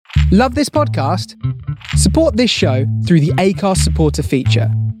Love this podcast? Support this show through the Acast supporter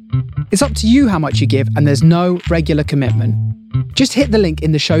feature. It's up to you how much you give, and there's no regular commitment. Just hit the link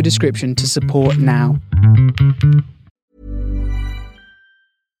in the show description to support now.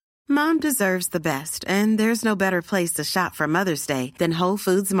 Mom deserves the best, and there's no better place to shop for Mother's Day than Whole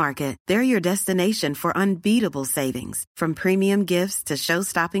Foods Market. They're your destination for unbeatable savings, from premium gifts to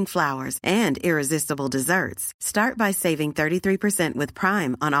show-stopping flowers and irresistible desserts. Start by saving 33% with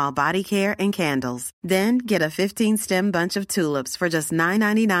Prime on all body care and candles. Then get a 15-stem bunch of tulips for just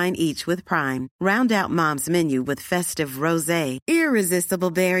 $9.99 each with Prime. Round out Mom's menu with festive rosé,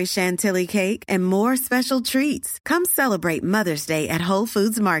 irresistible berry chantilly cake, and more special treats. Come celebrate Mother's Day at Whole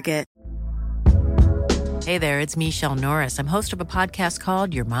Foods Market. Hey there, it's Michelle Norris. I'm host of a podcast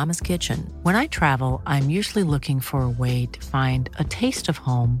called Your Mama's Kitchen. When I travel, I'm usually looking for a way to find a taste of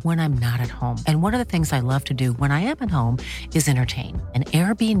home when I'm not at home. And one of the things I love to do when I am at home is entertain. And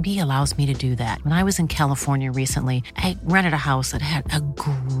Airbnb allows me to do that. When I was in California recently, I rented a house that had a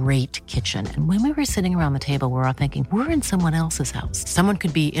great kitchen. And when we were sitting around the table, we were all thinking, we're in someone else's house. Someone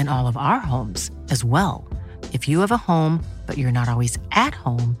could be in all of our homes as well. If you have a home, but you're not always at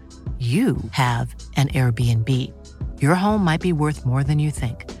home, you have an Airbnb. Your home might be worth more than you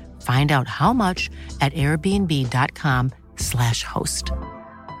think. Find out how much at airbnb.com/host.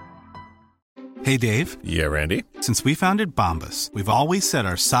 Hey, Dave. Yeah, Randy. Since we founded Bombas, we've always said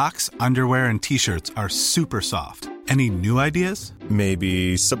our socks, underwear, and T-shirts are super soft. Any new ideas?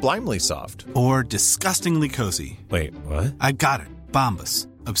 Maybe sublimely soft. Or disgustingly cozy. Wait, what? I got it. Bombas.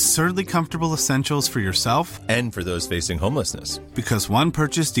 Absurdly comfortable essentials for yourself and for those facing homelessness. Because one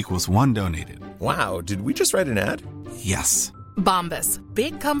purchased equals one donated. Wow, did we just write an ad? Yes. Bombas.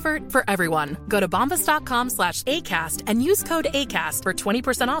 Big comfort for everyone. Go to bombas.com/ACAST and use code ACAST for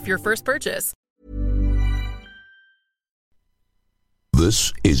 20% off your first purchase.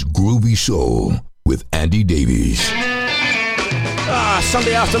 This is Groovy Soul with Andy Davies.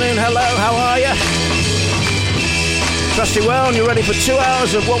 Sunday afternoon, hello, how are you? Trust you well, and you're ready for 2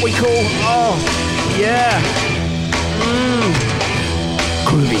 hours of what we call,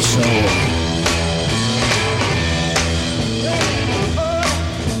 Groovy Soul.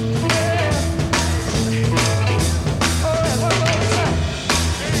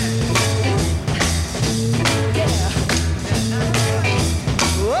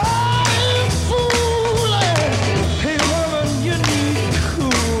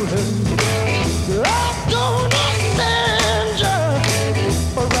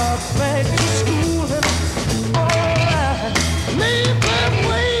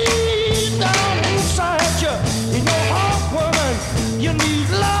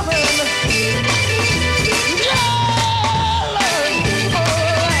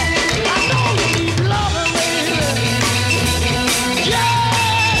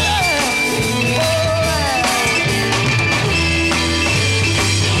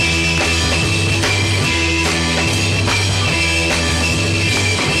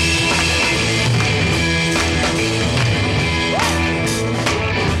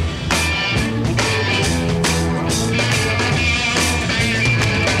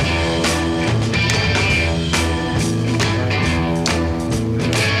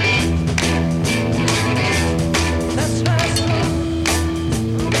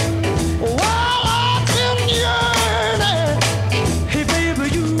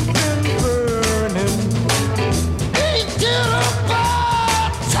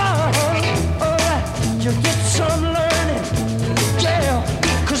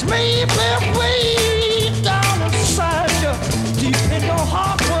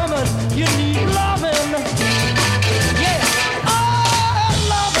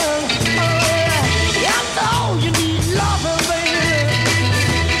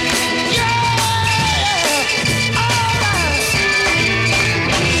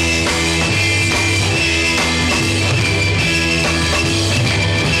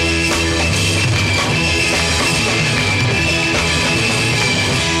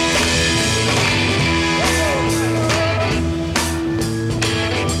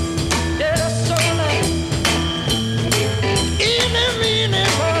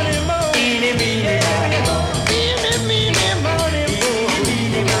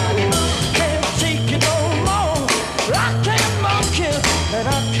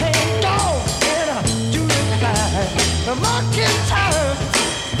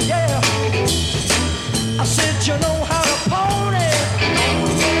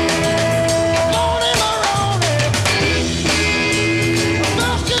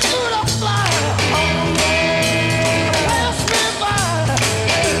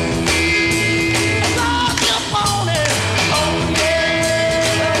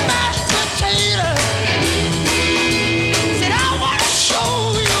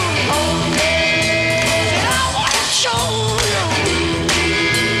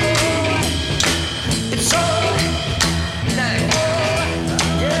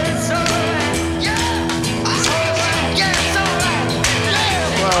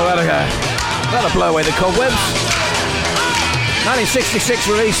 blow away the cobwebs. 1966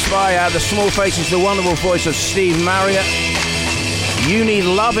 release by the Small Faces, the wonderful voice of Steve Marriott. You Need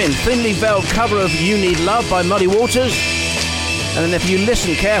Lovin', thinly veiled cover of You Need Love by Muddy Waters. And then if you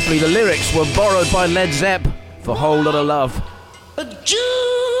listen carefully, the lyrics were borrowed by Led Zepp for Whole Lotta Love.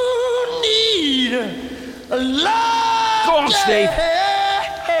 You need a love. Go on, Steve.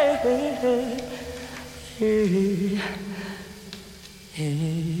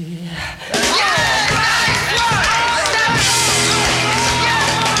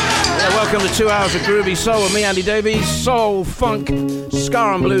 Welcome to 2 hours of Groovy Soul with me, Andy Davies. Soul, funk,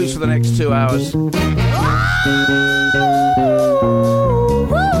 ska and blues for the next 2 hours. Stop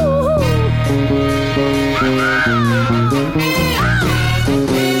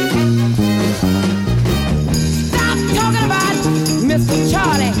talking about Mr.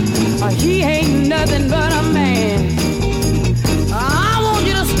 Charlie. He ain't nothing but a man. I want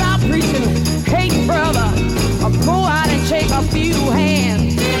you to stop preaching hate, brother. Go out and shake a few hands.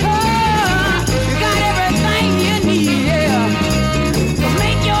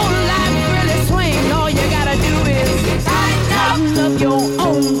 Your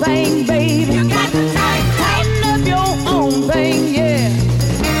own thing, baby. You got to tighten up your own thing, yeah.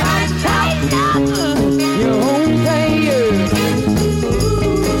 Tighten up your own thing, yeah.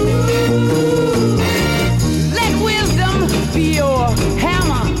 Let wisdom be your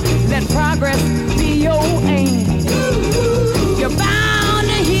hammer. Let progress be your aim. You're bound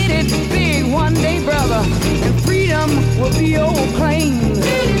to hit it big one day, brother, and freedom will be your claim.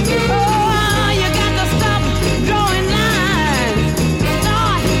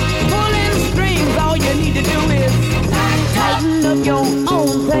 Your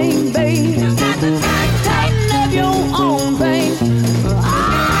own thing, babe. You got to tighten up your own thing.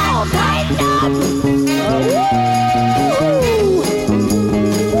 Oh, tighten up.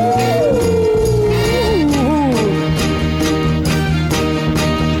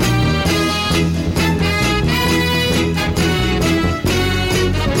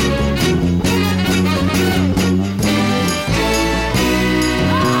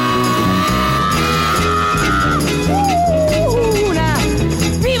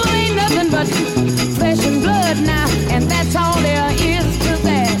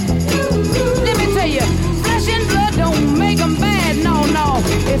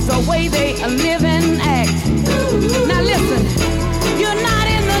 It's the way they live and act. Now listen, you're not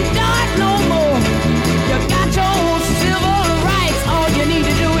in the dark no more. You got your own civil rights. All you need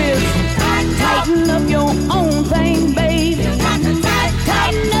to do is tighten up your own thing, babe. You got to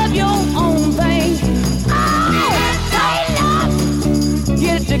tighten up your own thing. Oh, tighten up.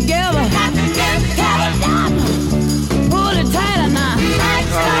 Get it together. Tighten up. Pull it tighter now.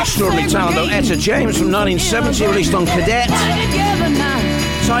 Extraordinary talent though, Etta James from 1970, released on Cadet.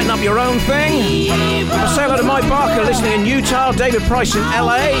 Tighten up your own thing. I'll say hello to Mike Barker listening in Utah, David Price in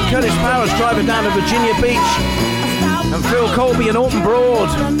LA, Curtis Powers driving down to Virginia Beach, and Phil Colby and Alton Broad,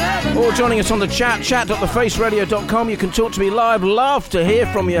 all joining us on the chat.thefaceradio.com. You can talk to me live. Love to hear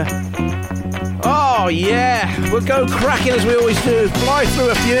from you. Oh yeah, we'll go cracking as we always do. Fly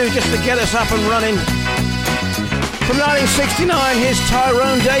through a few just to get us up and running. From 1969, here's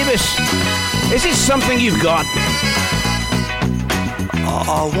Tyrone Davis. Is it something you've got?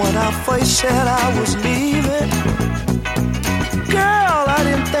 Oh, when I first said I was leaving, girl, I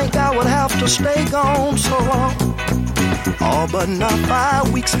didn't think I would have to stay gone so long. Oh, but now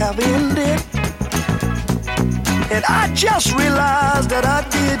 5 weeks have ended, and I just realized that I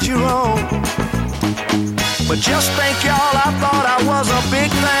did you wrong. But just think, y'all, I thought I was a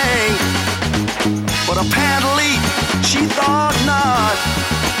big thing, but apparently she thought not.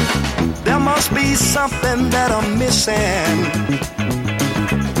 There must be something that I'm missing.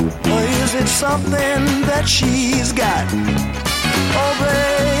 Or is it something that she's got? Oh,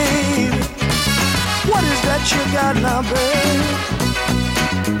 babe, what is that you got now, babe?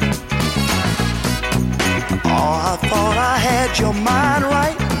 Oh, I thought I had your mind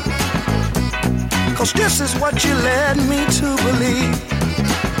right, 'cause this is what you led me to believe.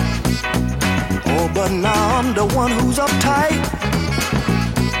 Oh, but now I'm the one who's uptight,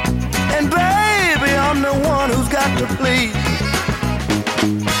 and baby, I'm the one who's got to plead.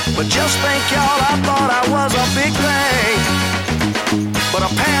 But just think, y'all, I thought I was a big thing, but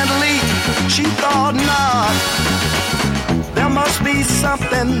apparently she thought not. There must be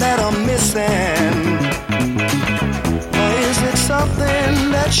something that I'm missing. Or is it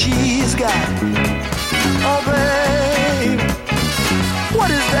something that she's got? Oh, babe,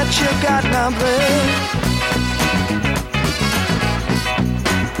 what is that you got now, babe?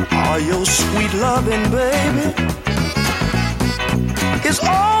 Oh, your sweet loving, baby. is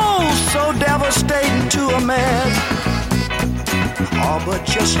oh so devastating to a man. Oh, but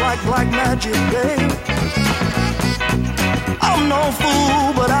just like black magic, babe, I'm no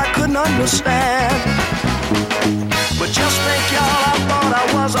fool, but I couldn't understand. But just think, y'all, I thought I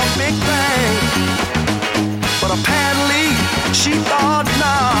was a big thing, but apparently she thought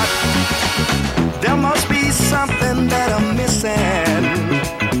not. There must be something that I'm missing.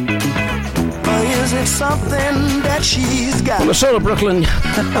 Or is it something that she's got? From the soul of Brooklyn.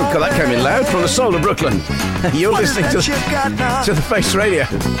 Oh, God, that came in loud. From the soul of Brooklyn. You're listening to the Face Radio.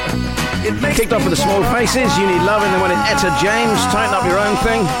 Kicked off with the Small Faces. You Need Love, and then went in Etta James. Tighten Up Your Own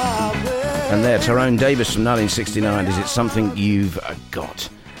Thing. And there, Tyrone Davis from 1969. Is it something you've got?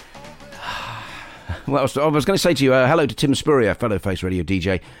 Well, I was going to say to you, hello to Tim Spurrier, fellow Face Radio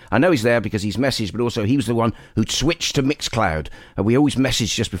DJ. I know he's there because he's messaged, but also he was the one who switched to Mixcloud. We always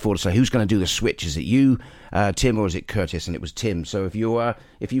message just before to say who's going to do the switch. Is it you, Tim, or is it Curtis? And it was Tim. So if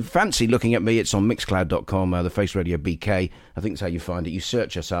you fancy looking at me, it's on Mixcloud.com, the Face Radio BK. I think that's how you find it. You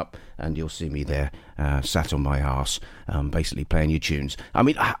search us up and you'll see me there, sat on my arse, basically playing your tunes. I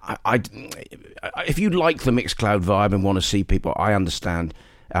mean, if you like the Mixcloud vibe and want to see people, I understand.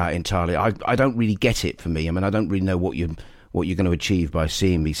 Entirely. I don't really get it for me. I mean, I don't really know what you're going to achieve by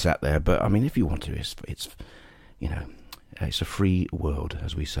seeing me sat there. But I mean, if you want to, it's you know, it's a free world,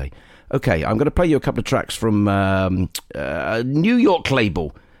 as we say. Okay, I'm going to play you a couple of tracks from a New York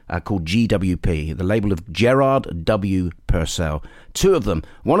label called GWP, the label of Gerard W. Purcell. Two of them.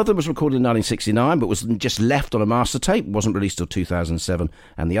 One of them was recorded in 1969, but was just left on a master tape, wasn't released till 2007,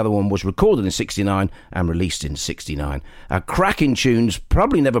 and the other one was recorded in 69 and released in 69. Cracking tunes,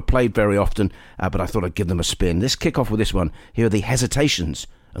 probably never played very often, but I thought I'd give them a spin. Let's kick off with this one. Here are the Hesitations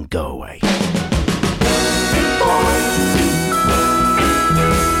and Go Away.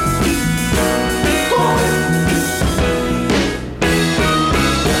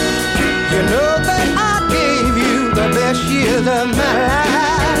 Years of my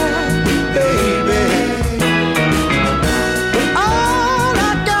life, baby, but all I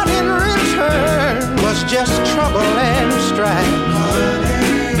got in return was just trouble and strife.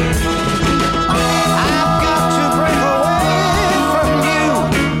 I've got to break away from you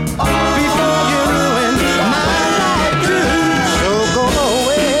before you ruin my life too. So go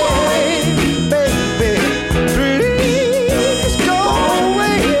away, baby, please go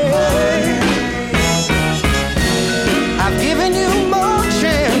away. Giving you more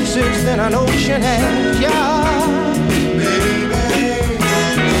chances than an ocean has, yeah, baby.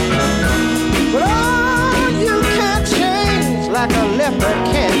 But all you can't change, like a leopard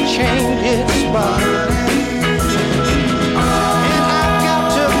can't change its spot. And I've got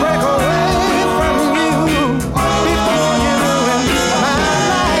to break away from you before you ruin my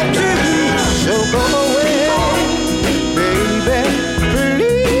life too. So go away, baby,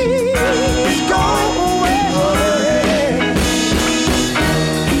 please go away.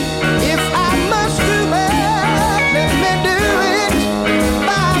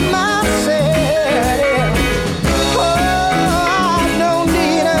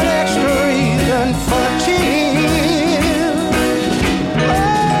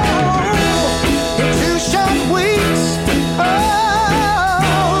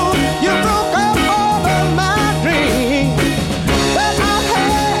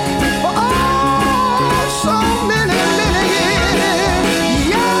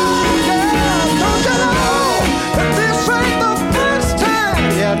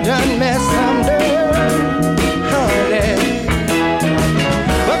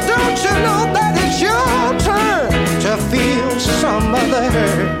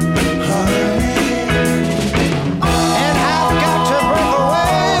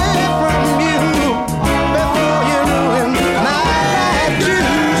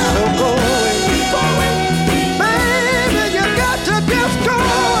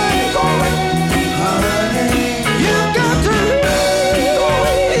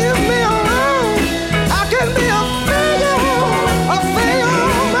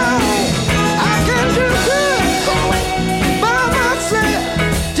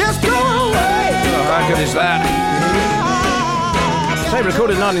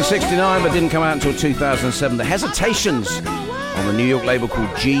 Recorded in 1969 but didn't come out until 2007. The Hesitations on the New York label called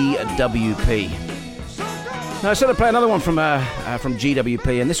GWP. Now I said I'd play another one from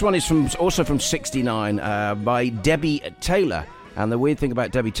GWP, and this one is also from 69 by Debbie Taylor. And the weird thing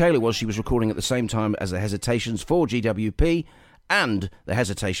about Debbie Taylor was she was recording at the same time as the Hesitations for GWP, and the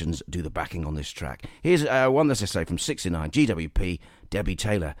Hesitations do the backing on this track. Here's one, as I say, from 69, GWP, Debbie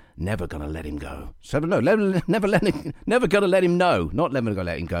Taylor, Never Gonna Let Him Go. So, no, never gonna let him know. Not never gonna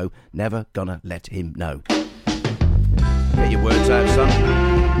let him go, never gonna let him know. Get your words out, son.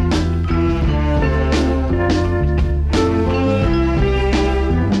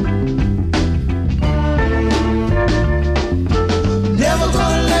 Never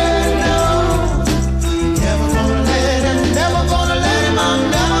gonna let him know. Never gonna let him. Never gonna let him. I'm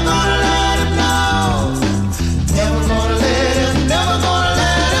never gonna let him know. Never gonna let him. Never gonna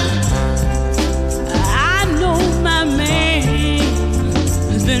let him. I know my man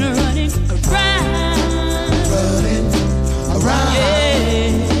has been running around. Running around. Yeah.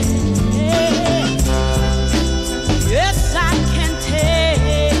 Yes, I can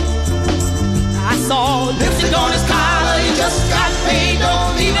tell. I saw lipstick on his collar. He just got paid.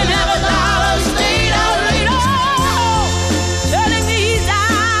 Don't even have a dollar. He stayed out late. Oh, telling me he's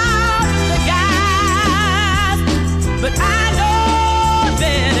out the guys. But I know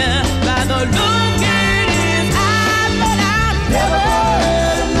better by the look in his eyes. But I'm Never gonna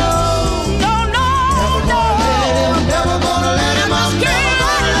let him know. no, no, no. Never gonna let him. I'm never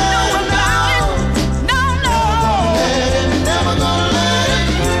gonna let him know. No, no. Never gonna let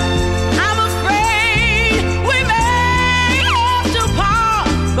him. I'm afraid we may have to part,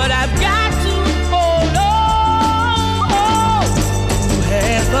 but I've got to hold on.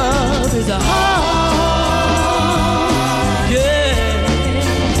 Half of his heart, yeah.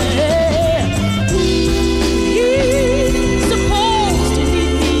 He's supposed to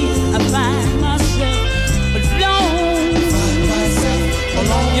need me. I find myself alone.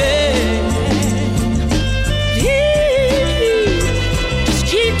 Yeah. He just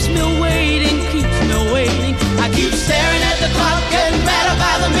keeps me waiting, I keep staring at the clock, getting better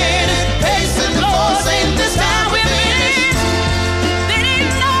by the minute, pacing the floor, saying this time we're finished. Then he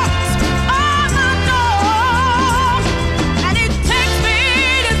knocks on my door, and he takes me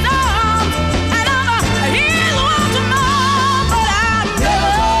in his arms, and he's one to know, but I'm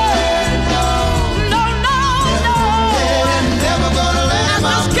no, no, Never gonna let him.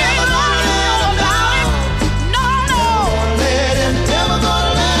 I'm scared about it. No, Never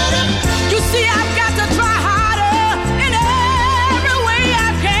gonna let him. you see, I've got to try harder in every way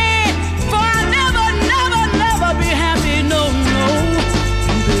I can, for I'll never, never, never be happy. No,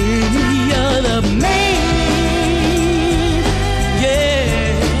 with any other man. Yeah,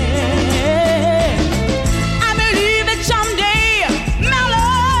 I believe that someday my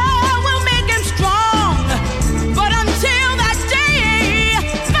love will make him strong, but until that day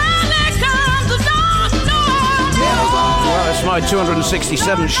finally comes, no. Well, it's my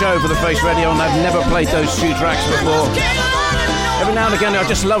 267th show for the Face Radio, and I've never played those two tracks before. Every now and again, I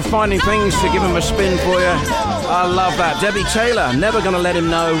just love finding things to give them a spin for you. I love that. Debbie Taylor, Never Gonna Let Him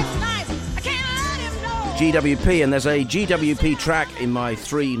Know. GWP, and there's a GWP track in my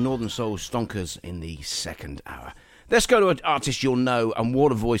 3 Northern Soul stonkers in the second hour. Let's go to an artist you'll know, and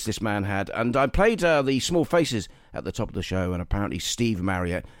what a voice this man had. And I played the Small Faces at the top of the show, and apparently Steve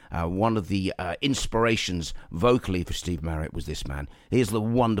Marriott, one of the inspirations vocally for Steve Marriott was this man. Here's the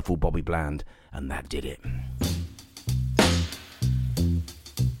wonderful Bobby Bland, and that did it.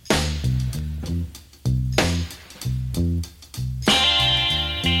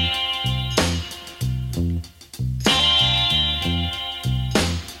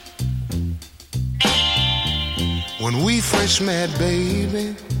 When we first met,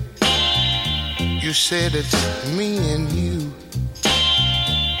 baby, you said it's me and you.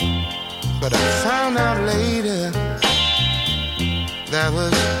 But I found out later there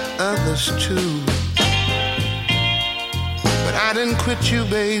was others too. But I didn't quit you,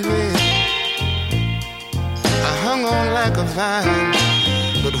 baby. I hung on like a vine.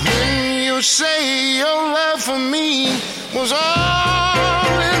 But when you say your love for me was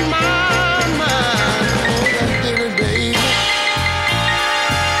all in my mind, oh, that did it, baby.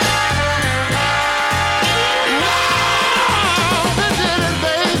 Oh, that did it,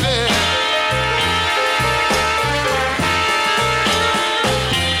 baby.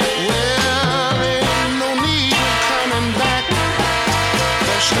 Well, ain't no need of coming back.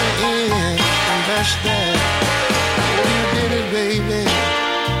 That's the end, and that's that. Oh, you did it, baby.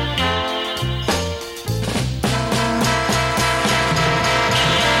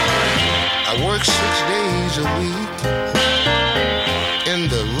 I work 6 days a week in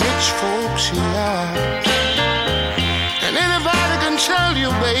the rich folks' yard. And anybody can tell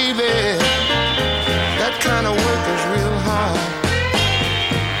you, baby, that kind of work is real hard.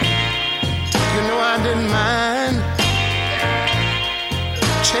 You know I didn't mind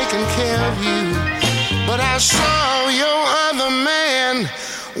taking care of you, but I saw your other man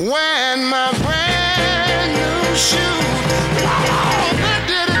wearing my brand new shoe. Oh, that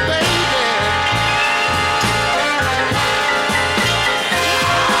did it, baby.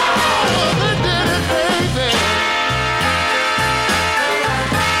 Oh, that did it, baby.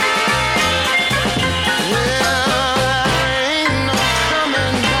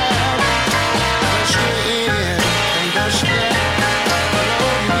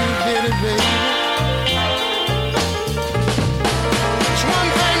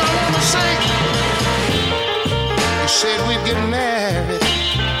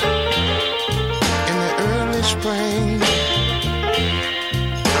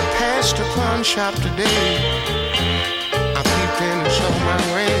 pawn shop today. I peeped in and saw my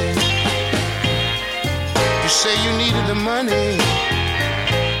ring. You say you needed the money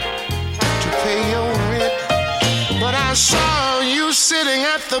to pay your rent, but I saw you sitting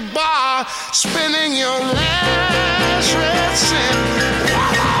at the bar, spending your last red cent.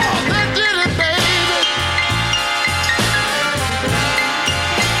 Oh, that did it, baby.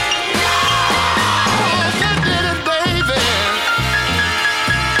 Oh, that did it, baby.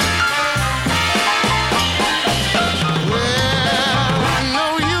 Well, I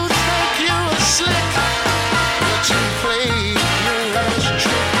know you think you're slick, but you played your last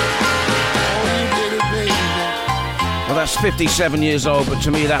trick. Oh, you did it, baby. Well, that's 57 years old, but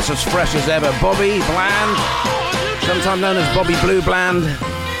to me that's as fresh as ever. Bobby Bland, sometimes known as Bobby Blue Bland.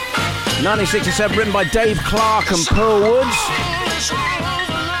 1967, written by Dave Clark and Pearl Woods.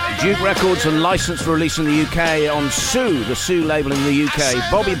 Duke Records and licensed for release in the UK on Sue, the Sue label in the UK.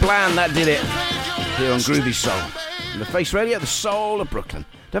 Bobby Bland, that did it. Here on Groovy Soul. And The Face Radio, the soul of Brooklyn.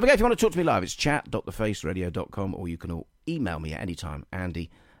 Don't forget, if you want to talk to me live, it's chat.thefaceradio.com, or you can all email me at any time,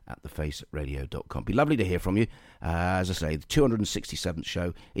 andy@thefaceradio.com. Be lovely to hear from you. As I say, the 267th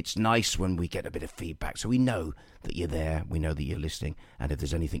show. It's nice when we get a bit of feedback, so we know that you're there, we know that you're listening, and if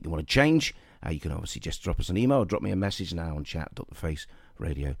there's anything you want to change, you can obviously just drop us an email or drop me a message now on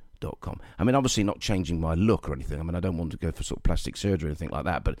chat.thefaceradio.com. I mean, obviously not changing my look or anything. I mean, I don't want to go for sort of plastic surgery or anything like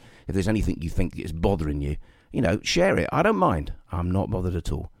that, but if there's anything you think is bothering you, you know, share it. I don't mind. I'm not bothered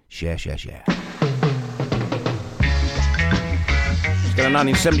at all. Share. Let's go to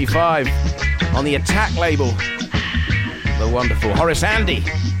 1975 on the Attack label. The wonderful Horace Andy.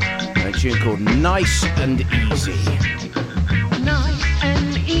 A tune called Nice and Easy. Nice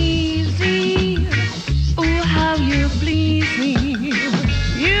and easy. Oh, how you please me.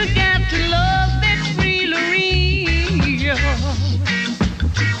 You got to love that's really real.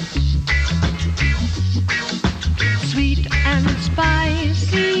 Sweet and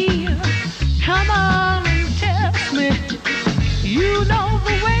spicy. Come on and test me. You know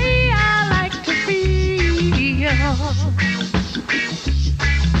the way I like to feel.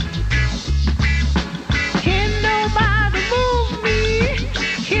 Can nobody move me?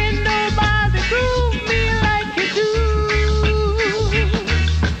 Can nobody groove me like you do?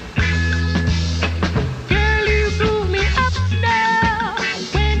 Girl, you groove me up now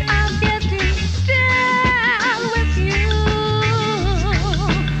when I'm getting down with you.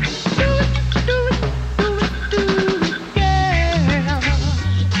 Do it, girl.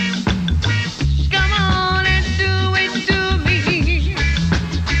 Come on and do it to me.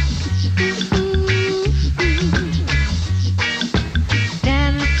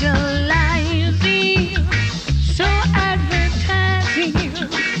 Tantalizing, so advertising.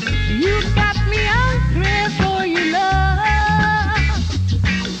 You got me hungry for your love.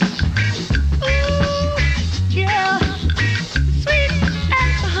 Ooh, yeah, sweet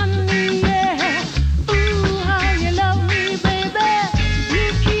as honey, yeah. Ooh, how you love me, baby. You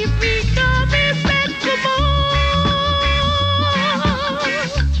keep me coming back for more.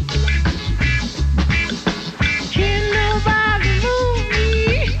 Can nobody move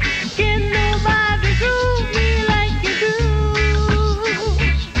me? Can nobody groove me like you do?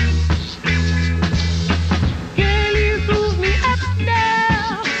 Girl, you groove me up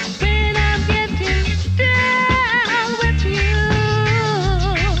now when I'm getting down with you.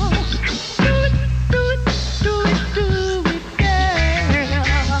 Do it,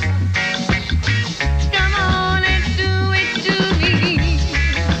 girl. Come on and do it to me.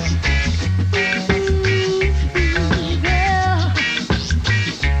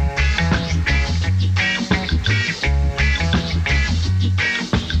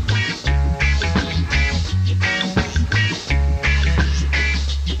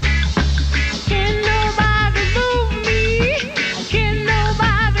 Can nobody move me? Can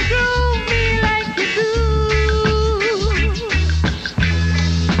nobody groove me like you do?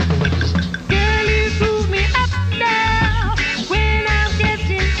 Girl, you groove me up now when I'm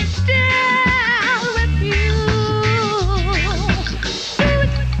getting down with you.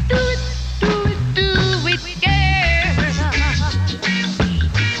 Do it, girl.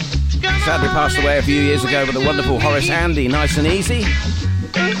 Sadly passed away a few years ago, but the wonderful Horace Andy, Nice and Easy.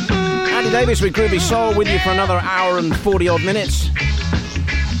 Andy Davies with Groovy Soul with you for another hour and 40 odd minutes.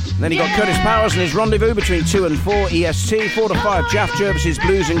 Then you got Curtis Powers and his Rendezvous between 2 and 4 EST, 4 to 5 Jaff Jervis's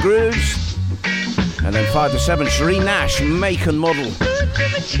Blues and Grooves, and then 5 to 7 Sheree Nash, Make and Model.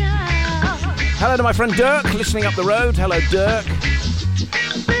 Hello to my friend Dirk, listening up the road. Hello, Dirk.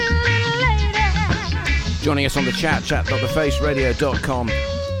 Joining us on the chat.thefaceradio.com.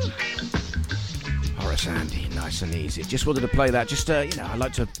 Horace Andy, Nice and Easy. Just wanted to play that. Just, I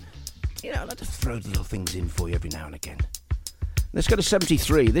like to I like to throw little things in for you every now and again. Let's go to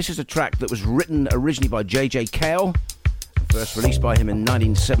 73. This is a track that was written originally by J.J. Cale, first released by him in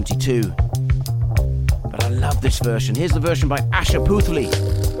 1972. But I love this version. Here's the version by Asher Puthli,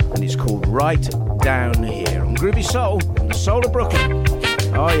 and it's called Right Down Here on Groovy Soul, on the Soul of Brooklyn.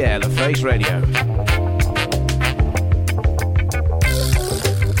 Oh yeah, the Face Radio.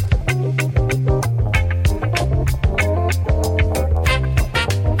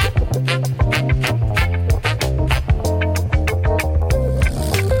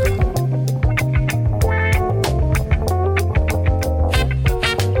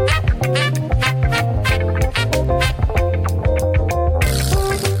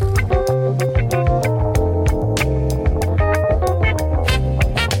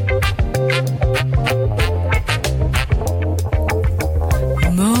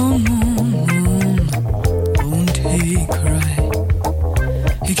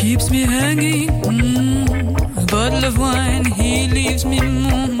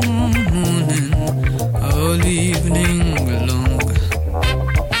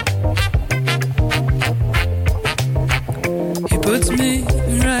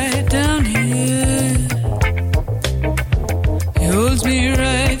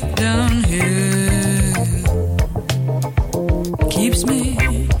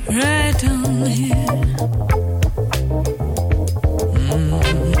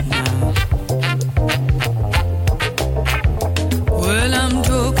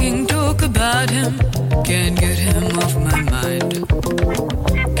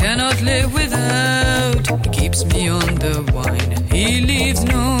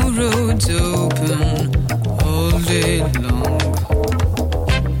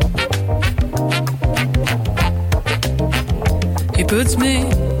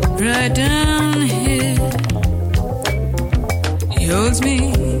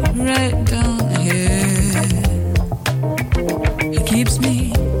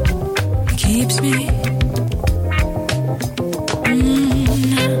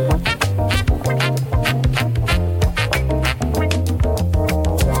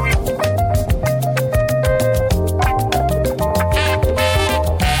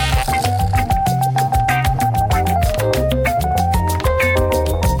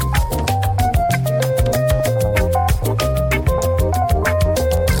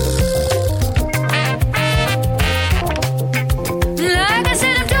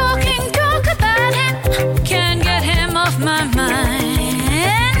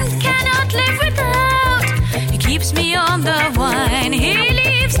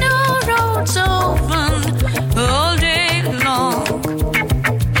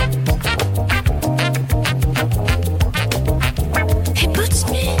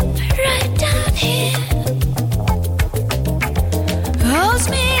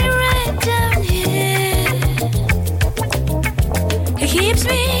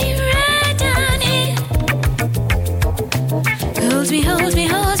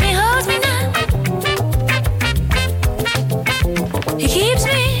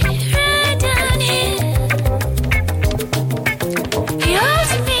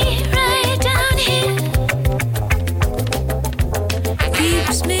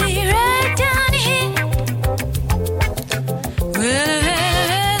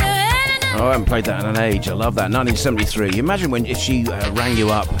 I love that. 1973. You imagine if she rang you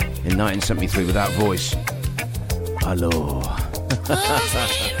up in 1973 with that voice. Hello.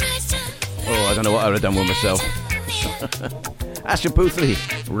 Oh, I don't know what I would have done with myself. Asher Puthli,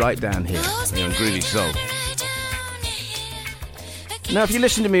 Right Down Here on Groovy Soul. Now, if you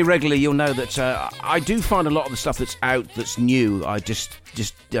listen to me regularly, you'll know that I do find a lot of the stuff that's out, that's new, I just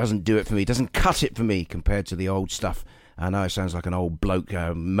doesn't do it for me. It doesn't cut it for me compared to the old stuff. I know it sounds like an old bloke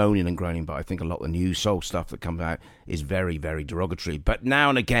moaning and groaning, but I think a lot of the new soul stuff that comes out is very, very derogatory. But now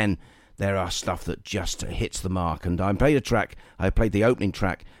and again, there are stuff that just hits the mark. And I played the opening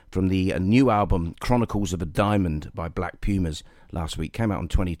track from the new album, Chronicles of a Diamond by Black Pumas last week. Came out in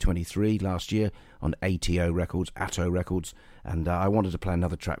 2023 last year on ATO Records. And I wanted to play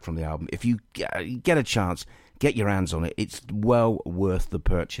another track from the album. If you get a chance, get your hands on it. It's well worth the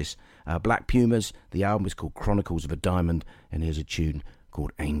purchase. Black Pumas, the album is called Chronicles of a Diamond, and here's a tune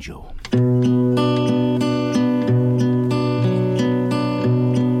called Angel.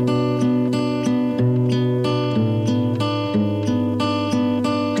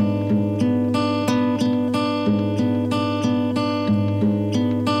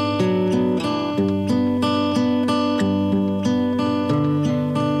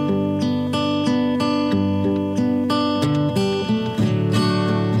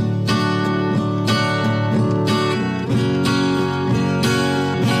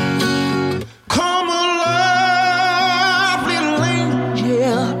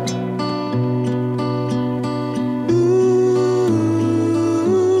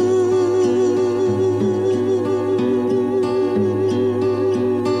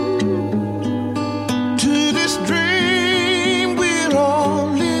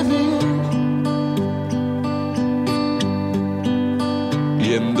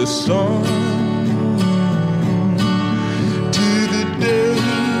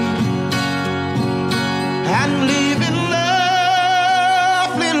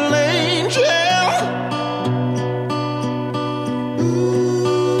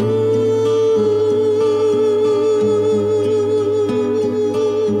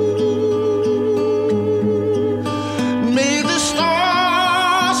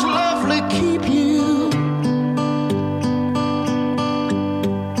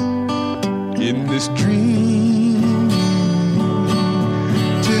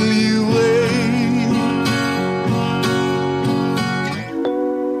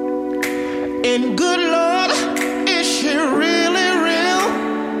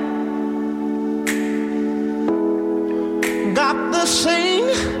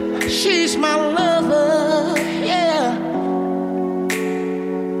 my lover, yeah.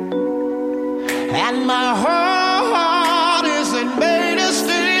 And my heart isn't made of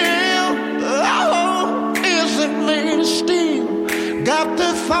steel. Oh, isn't made of steel. Got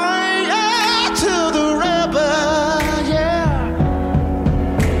the fire to the rubber, yeah.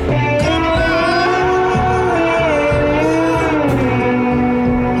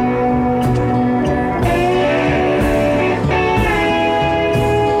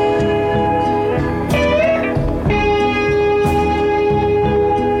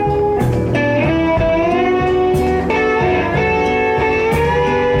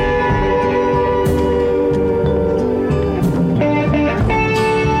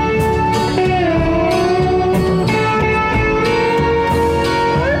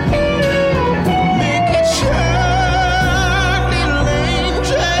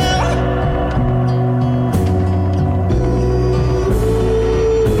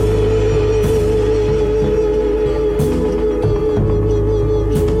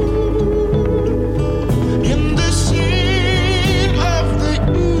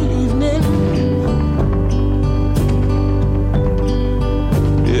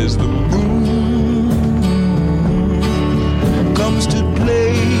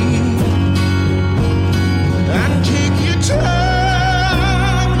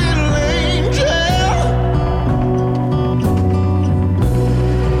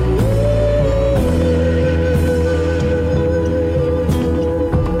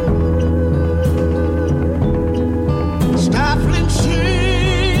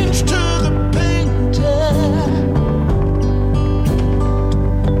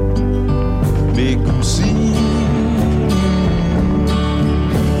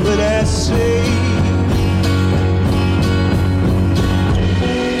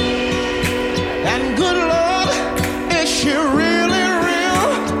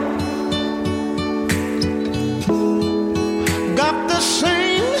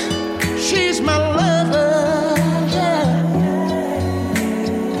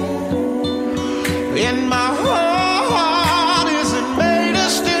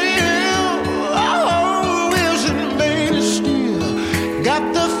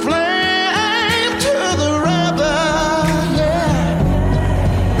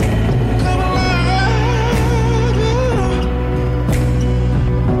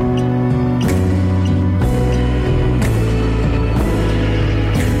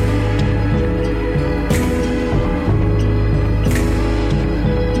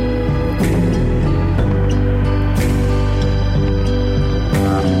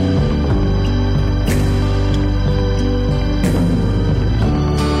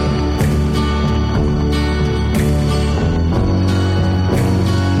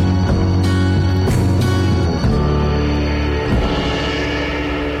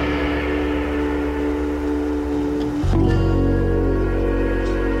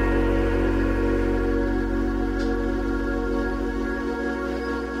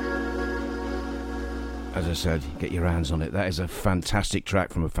 As I said, get your hands on it. That is a fantastic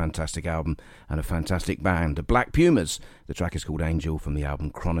track from a fantastic album and a fantastic band, the Black Pumas. The track is called Angel from the album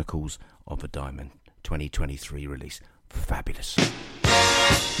Chronicles of a Diamond, 2023 release. Fabulous.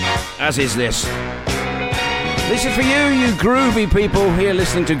 As is this. This is for you, you groovy people here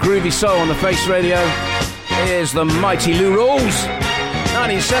listening to Groovy Soul on the Face Radio. Here's the Mighty Lou Rawls,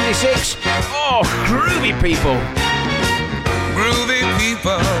 1976. Oh, groovy people. Groovy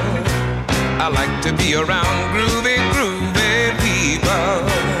people. I like to be around groovy, groovy people.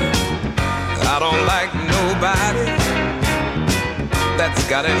 I don't like nobody that's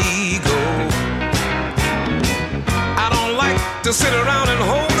got an ego. I don't like to sit around and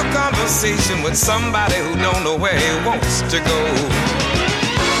hold a conversation with somebody who don't know where he wants to go.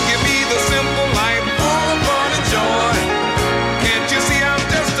 Give me the simple life, full of fun and joy. Can't you see I'm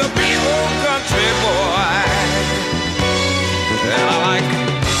just a big old country boy? And I like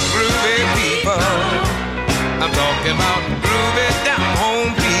groovy people. I'm talking about groovy down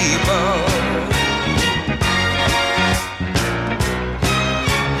home people.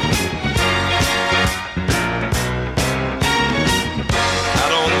 I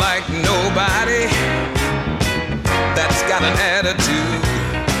don't like nobody that's got an attitude,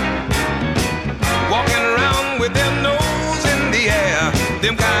 walking around with their nose in the air.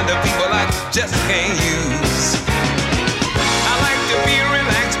 Them kind of people I just can't use. I like to be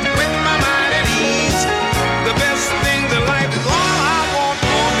relaxed with my mind at ease. The best thing in life is all I want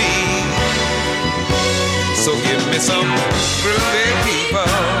for me. So give me some groovy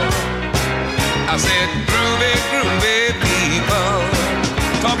people. I said groovy, groovy people.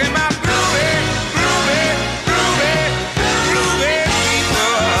 Talking about groovy, groovy, groovy, groovy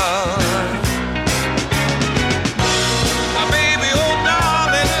people.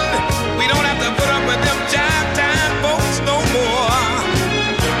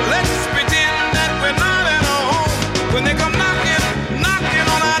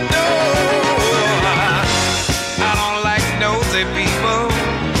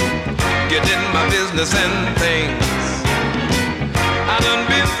 business and things. I done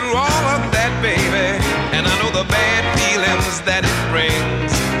been through all of that, baby, and I know the bad feelings that it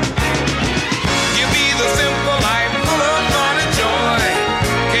brings. Give me the simple life full of fun and joy.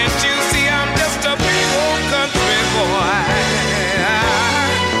 Can't you see I'm just a big old country boy?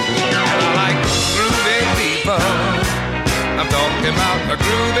 And I like groovy people. I'm talking about the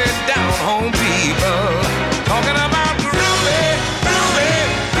groovy down home people. Talking about groovy, groovy,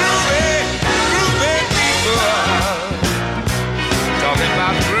 groovy, groovy people. Talking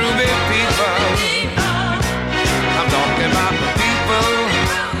about groovy people. I'm talking about the people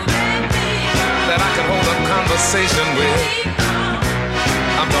that I can hold a conversation with.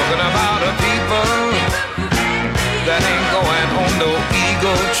 I'm talking about the people that ain't going on no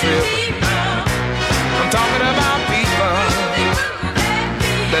ego trip. I'm talking about people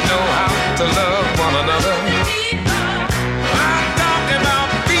that know how to love one another. I'm talking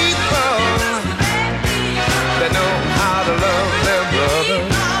about people that know how to love their brothers.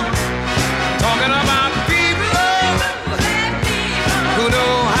 Talking about people who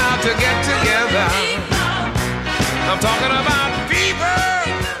know how to get together. I'm talking about people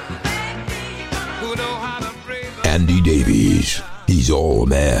who know how to break. Andy Davies, he's all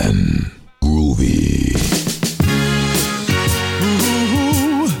man. Groovy.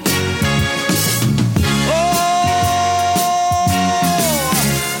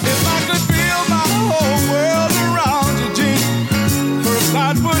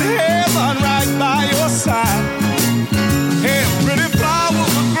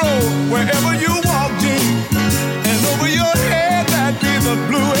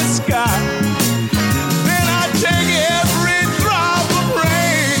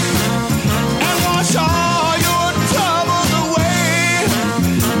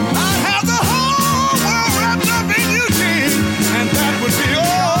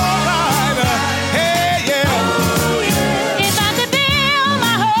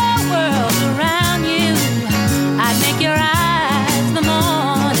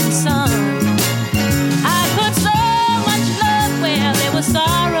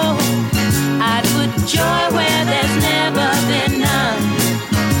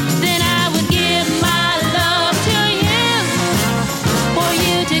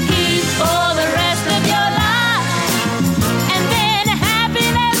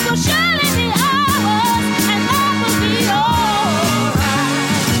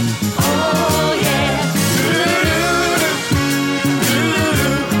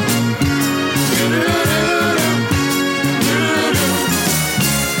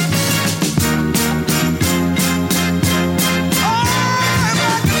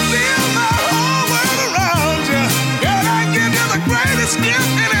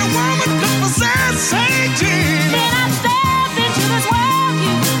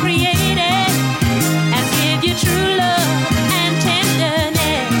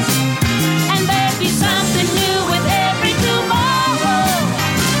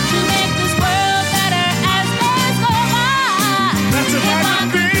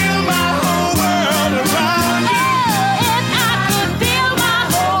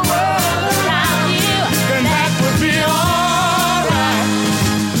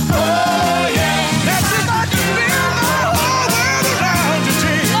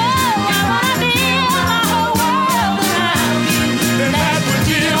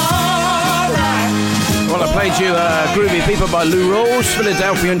 Groovy People by Lou Rawls,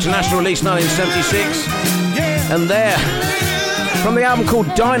 Philadelphia International, released 1976. And there, from the album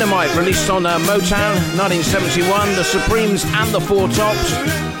called Dynamite, released on Motown, 1971, The Supremes and the Four Tops,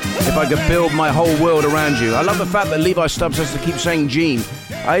 If I Could Build My Whole World Around You. I love the fact that Levi Stubbs has to keep saying Jean.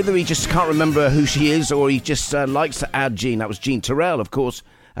 Either he just can't remember who she is, or he just likes to add Jean. That was Jean Terrell, of course,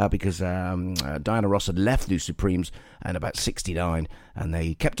 because Diana Ross had left the Supremes in about 69, and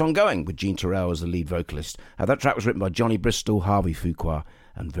they kept on going with Jean Terrell as the lead vocalist. That track was written by Johnny Bristol, Harvey Fuqua,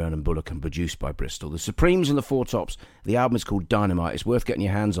 and Vernon Bullock, and produced by Bristol. The Supremes and the Four Tops. The album is called Dynamite. It's worth getting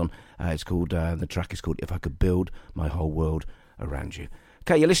your hands on. It's called the track is called If I Could Build My Whole World Around You.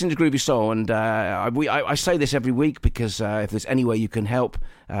 Okay, you're listening to Groovy Soul, and I say this every week because if there's any way you can help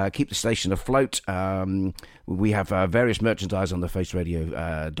keep the station afloat, we have various merchandise on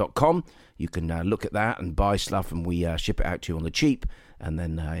thefaceradio.com. You can look at that and buy stuff, and we ship it out to you on the cheap, and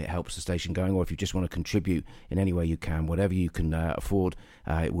then it helps the station going. Or if you just want to contribute in any way you can, whatever you can afford,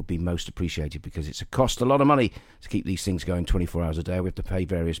 it would be most appreciated, because it's a lot of money to keep these things going 24 hours a day. We have to pay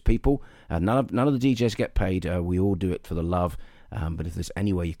various people. None of the DJs get paid. We all do it for the love But if there's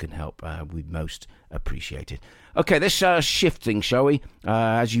any way you can help, we'd most appreciate it. Okay, let's shifting, shall we?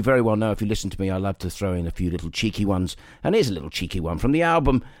 As you very well know, if you listen to me, I love to throw in a few little cheeky ones. And here's a little cheeky one from the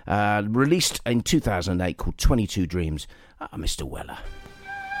album released in 2008 called 22 Dreams. Mr. Weller.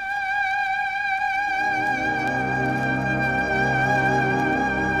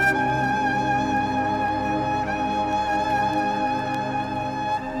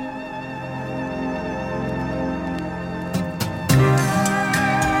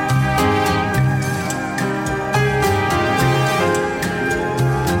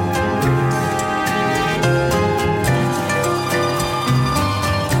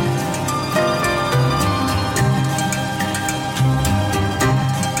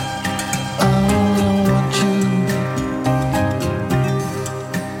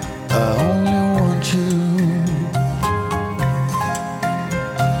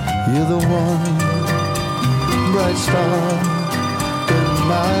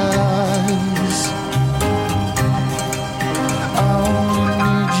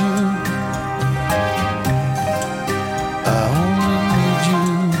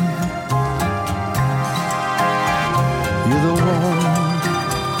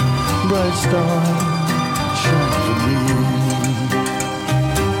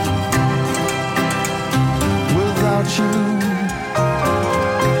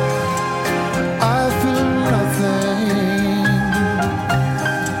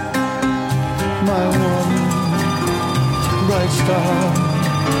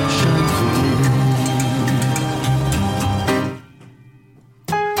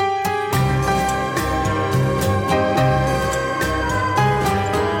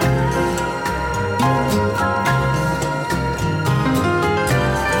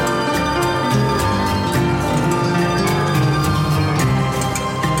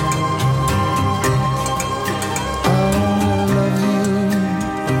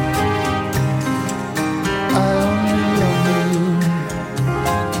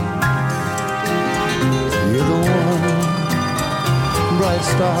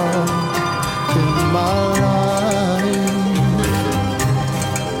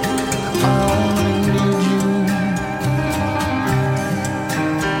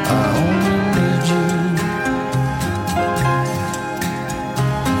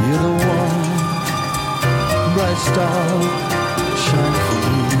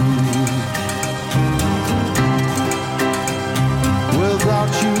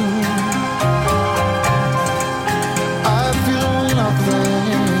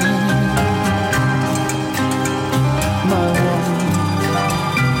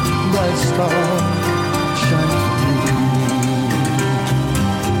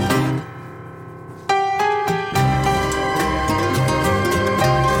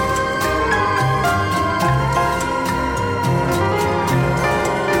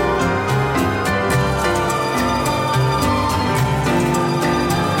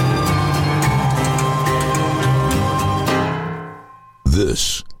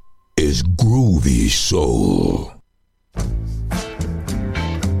 This is Groovy Soul.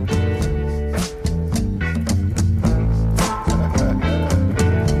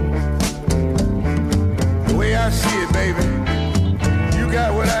 The way I see it, baby, you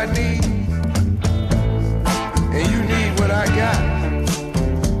got what I need, and you need what I got.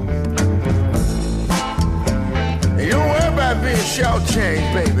 And you don't worry about being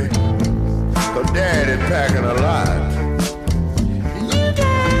shortchanged, baby, 'cause Daddy packing a lot.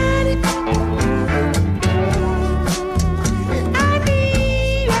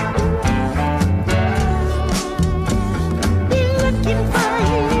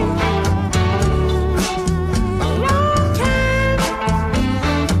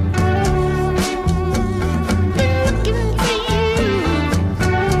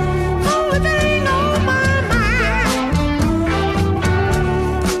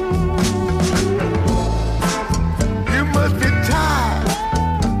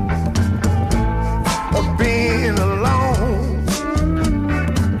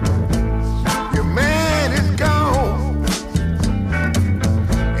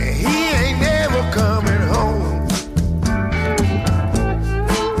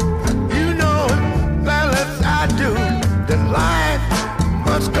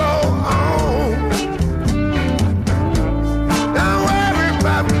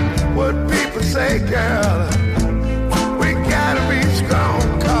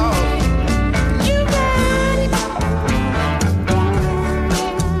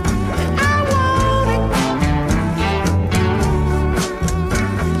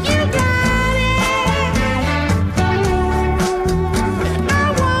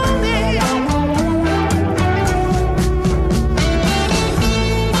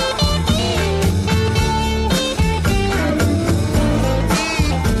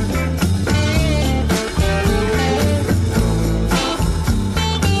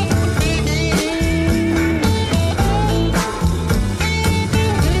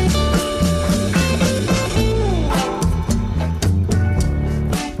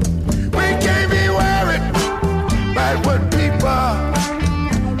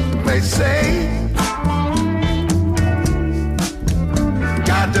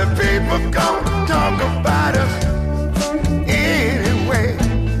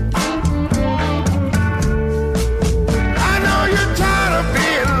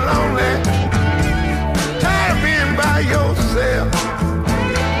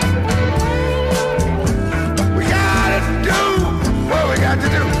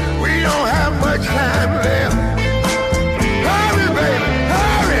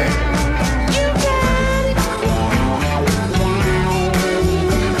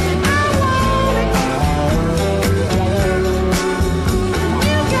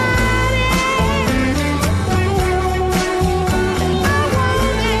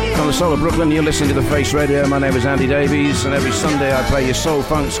 soul of Brooklyn. You're listening to The Face Radio. My name is Andy Davies, and every Sunday I play you soul,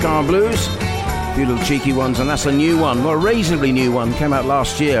 funk, ska and blues. A few little cheeky ones, and that's a new one, well, a reasonably new one, came out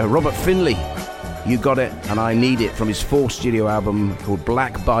last year. Robert Finley, You Got It and I Need It, from his fourth studio album called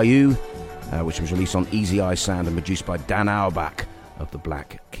Black Bayou, which was released on Easy Eye Sound and produced by Dan Auerbach of the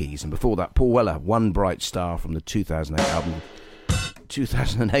Black Keys. And before that, Paul Weller, One Bright Star, from the 2008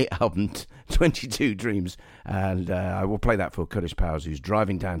 album 22 Dreams, and I will play that for Curtis Powers, who's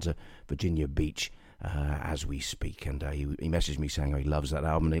driving down to Virginia Beach as we speak, and he messaged me saying he loves that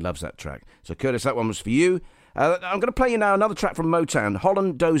album and he loves that track. So Curtis, that one was for you. I'm going to play you now another track from Motown,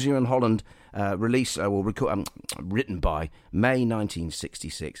 Holland, Dozier and Holland, written by May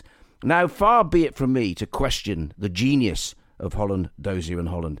 1966. Now, far be it from me to question the genius of Holland, Dozier and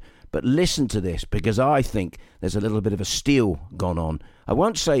Holland, but listen to this, because I think there's a little bit of a steal gone on. I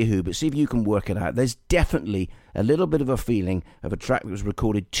won't say who, but see if you can work it out. There's definitely a little bit of a feeling of a track that was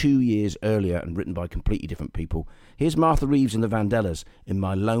recorded 2 years earlier and written by completely different people. Here's Martha Reeves and the Vandellas, In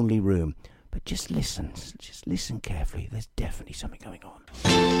My Lonely Room. But just listen carefully. There's definitely something going on.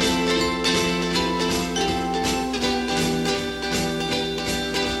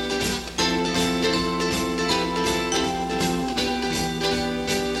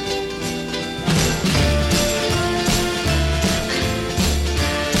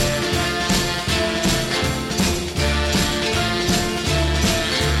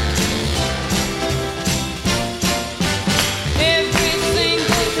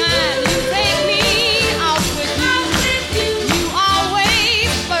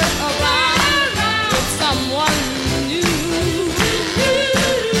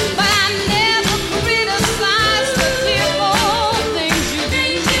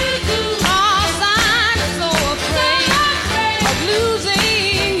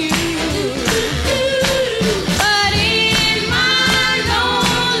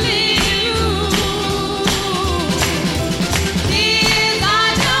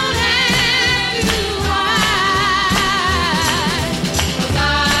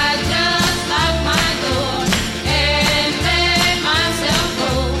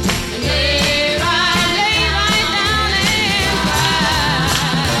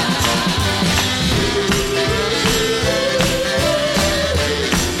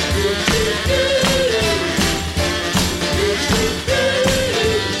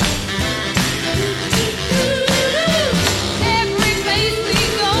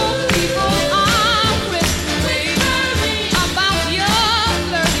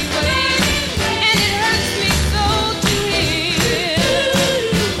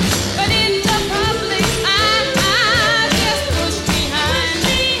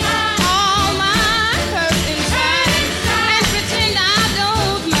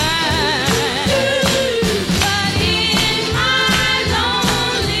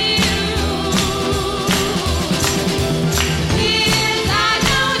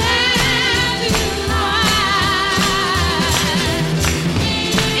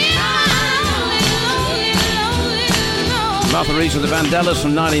 Martha Reeves and the Vandellas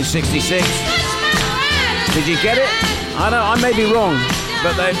from 1966. Did you get it? I know, I may be wrong,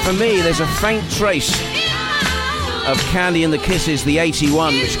 but for me, there's a faint trace of Candy and the Kisses, the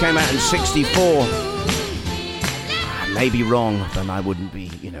 81, which came out in 64. I may be wrong, but I wouldn't be,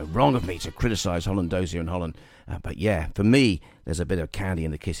 wrong of me to criticise Holland, Dozier and Holland. But yeah, for me, there's a bit of Candy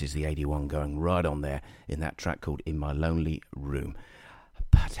and the Kisses, the 81, going right on there in that track called In My Lonely Room.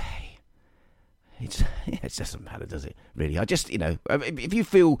 But hey, it doesn't matter, does it? Really, I just, if you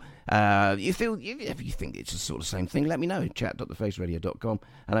feel, if you think it's the sort of same thing, let me know. Chat.thefaceradio.com.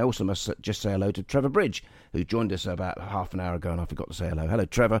 And I also must just say hello to Trevor Bridge, who joined us about half an hour ago, and I forgot to say hello. Hello,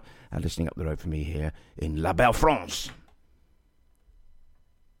 Trevor, listening up the road for me here in La Belle France.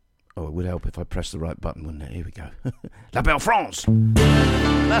 Oh, it would help if I pressed the right button, wouldn't it? Here we go. La Belle France.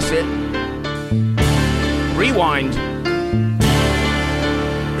 That's it. Rewind.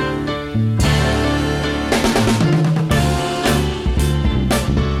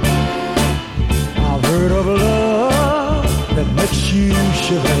 Heard of love that makes you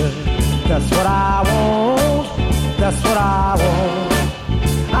shiver. That's what I want. That's what I want.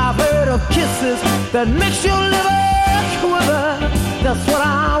 I've heard of kisses that makes your liver quiver. That's what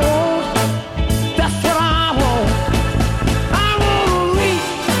I want. That's what I want. I wanna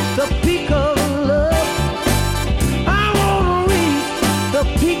reach the peak of love. I wanna reach the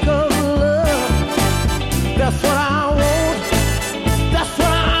peak of love. That's what I want. That's what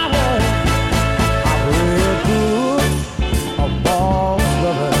I want.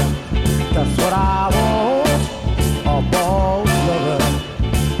 That's what I want, a boss lover.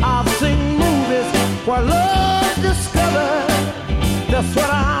 I've seen movies where love discovered. That's what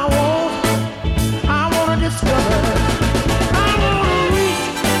I want.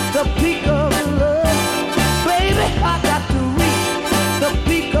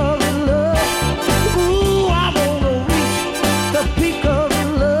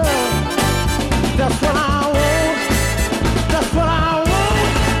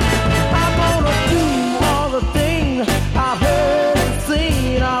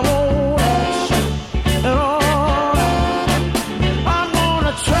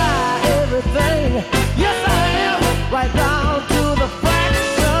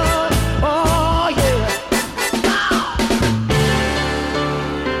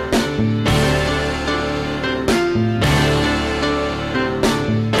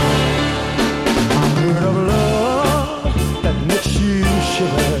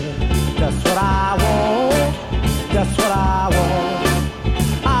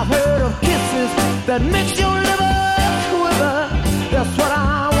 that makes your liver quiver. That's what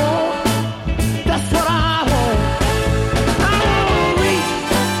I want. That's what I want. I wanna reach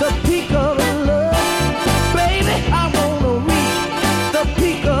the peak of love, baby. I wanna reach the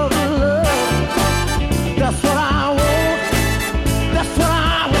peak of love. That's what I want. That's what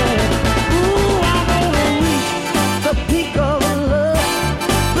I want. Ooh, I wanna reach the peak of love,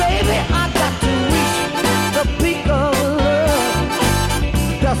 baby. I got to reach the peak of love.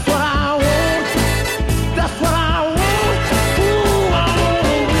 That's what I want. That's what I want. Ooh, I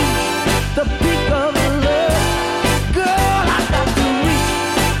wanna reach the peak of love. Girl, I got to reach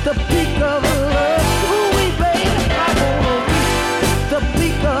the peak of love. Ooh, baby, I wanna reach the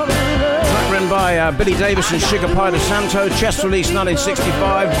peak of love. Track written by Billy Davis and Sugar Pie DeSanto. Chess released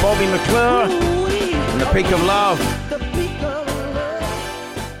 1965. Bobby McClure and The Peak of Love. The peak of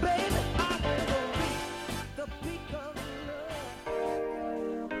love, baby, I wanna reach the peak of love.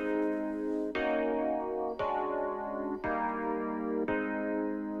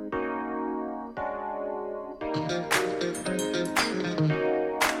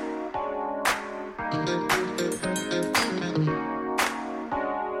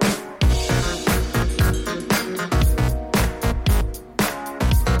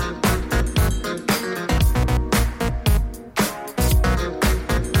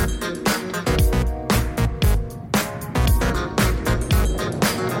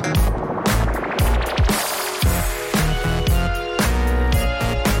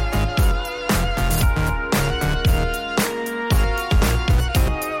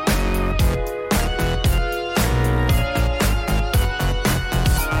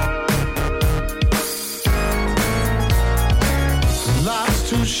 Life's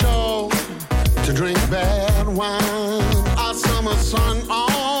too short to drink bad wine. Our summer sun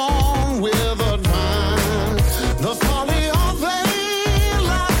on withered vine. The folly of a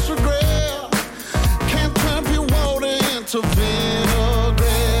life's regret can't turn pure water into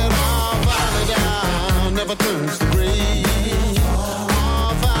vinaigrette. Our violet never turns to green.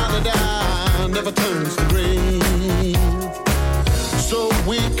 Our violet never turns to green. So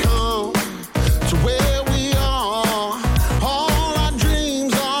we come to where we are. All our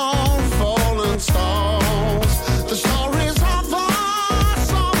dreams on fallen stars. The stories of our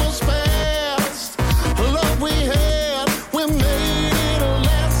summer's past. The love we had, we made it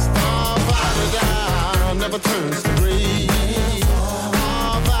last. Our violet never turns to green.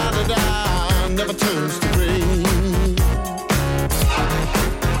 Our violet never turns to green.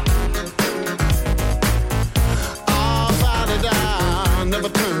 Our violet never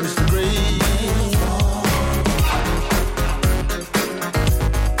turns to green.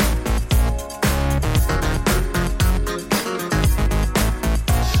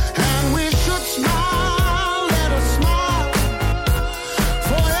 And we should smile, let us smile.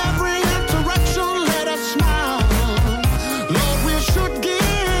 For every interaction, let us smile. Lord, we should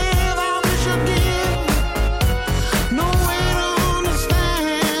give, we should give. No way to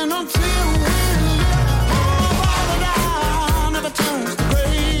understand until we live. Our violet never turns to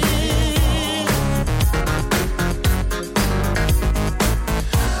green.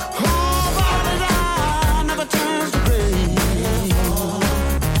 Our violet never turns to green.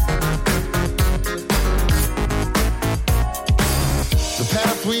 The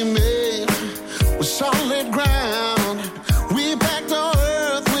path we made was solid ground. We backed our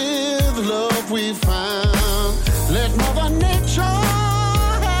earth with love we found. Let Mother Nature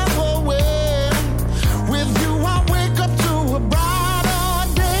have her way. With you I wake up to a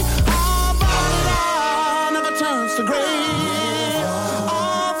brighter day. Our violet never turns to gray.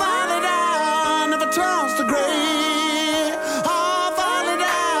 Our violet never turns to gray. Our violet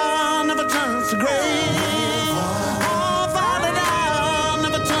never turns to gray. Our violet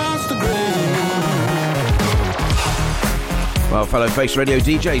never turns to gray. Well, fellow Face Radio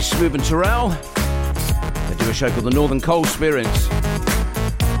DJs, Smooth and Terrell, they do a show called The Northern Coal Spirits.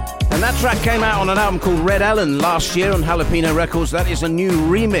 And that track came out on an album called Red Ellen last year on Jalapeno Records. That is a new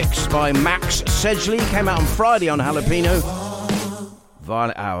remix by Max Sedgley. Came out on Friday on Jalapeno.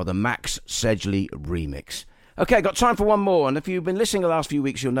 Violet Hour, the Max Sedgley remix. Okay, got time for one more. And if you've been listening the last few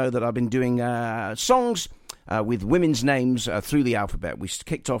weeks, you'll know that I've been doing songs with women's names through the alphabet. We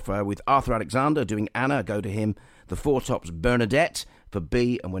kicked off with Arthur Alexander doing Anna, go to him. The Four Tops Bernadette for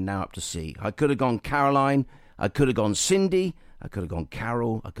B, and we're now up to C. I could have gone Caroline, I could have gone Cindy, I could have gone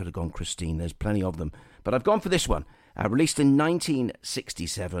Carol, I could have gone Christine. There's plenty of them. But I've gone for this one, released in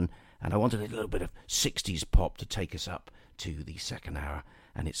 1967, and I wanted a little bit of 60s pop to take us up to the second hour.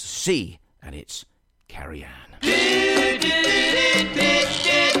 And it's C, and it's Carrie Ann. Yeah.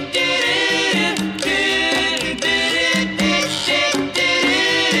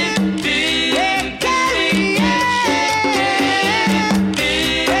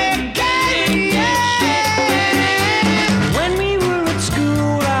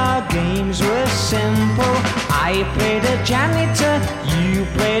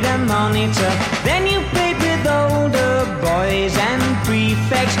 monitor. Then you played with older boys and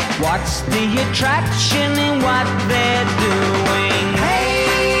prefects. What's the attraction in what they're doing?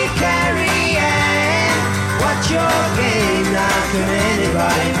 Hey, Carrie Ann, what's your game? Now can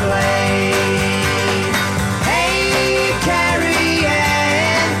anybody play? Hey, Carrie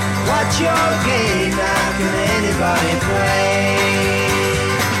Ann, what's your game? Now can anybody play?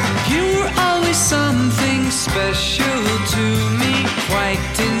 You're always something special to me, quite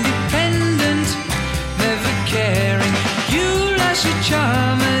independent, never caring. You lost your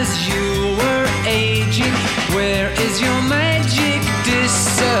charm as you were aging. Where is your magic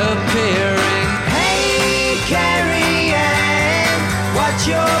disappearing? Hey, Carrie Ann, what's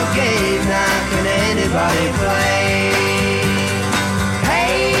your game? Now can anybody play?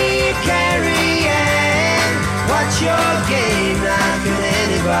 Hey, Carrie Ann, what's your game? Now can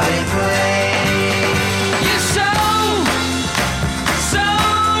anybody play? You're so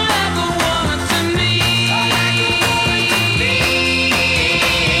like a woman to me. So like a woman to me.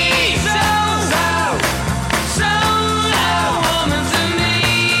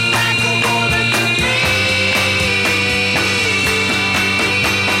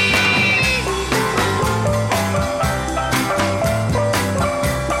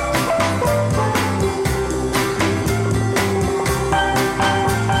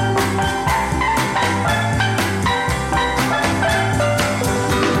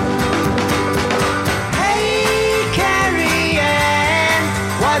 Hey, Carrie Ann,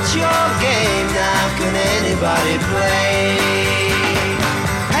 what's your game? Now can anybody play?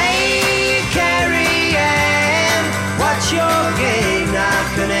 Hey, Carrie Ann, what's your game? Now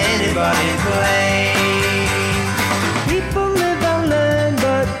can anybody play? People live and learn,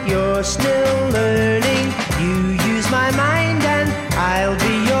 but you're still learning. You use my mind and I'll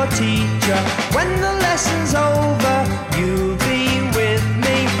be your teacher. When the lesson's over, you'll be with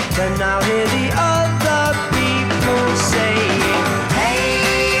me. Then I'll hear the other people saying,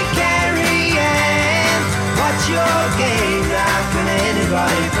 hey, Carrie Ann, what's your game? Now can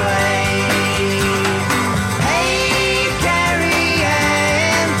anybody play? Hey, Carrie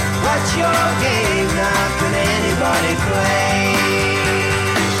Ann, what's your game? Now can anybody play?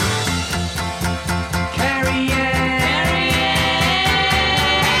 Carrie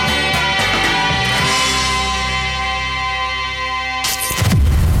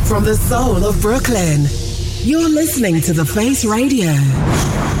From the soul of Brooklyn, you're listening to The Face Radio.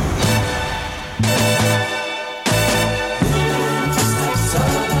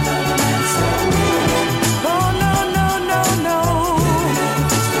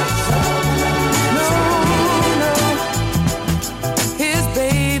 His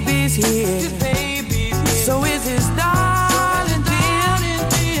baby's here. So is his darling dear.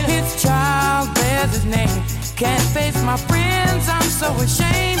 His child bears his name. Can't face my friends, I'm so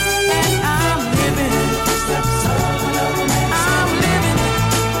ashamed. And I'm living. I'm living.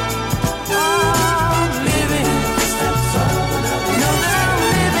 I'm living. Know that I'm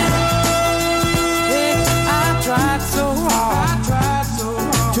living. Yeah, I tried so hard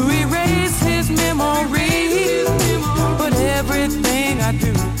to erase his memory. But everything I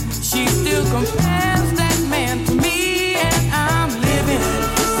do, she still compares that man to me. And I'm living.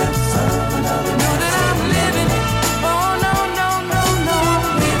 Know that I'm living. Oh no, no, no, no,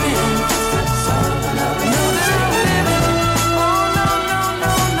 I'm living. Know that I'm living. Oh no, no,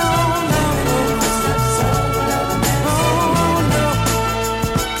 no, no, no. Oh no,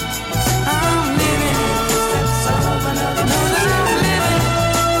 I'm living. Know that I'm living.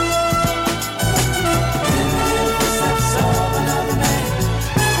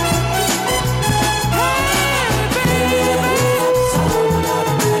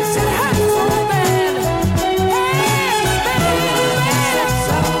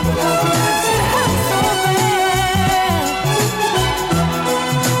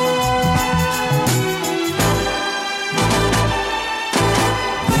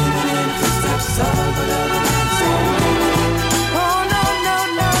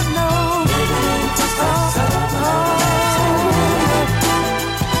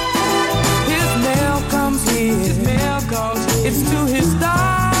 It's to his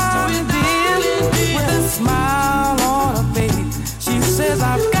darling dear, with a smile on her face. She says,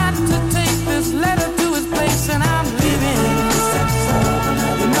 I've got to take this letter to his place, and I'm living.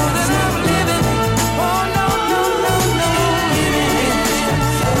 You know that I'm living. Oh no, no, no, no, living.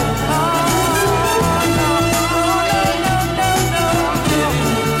 Oh no, no, no, no, no,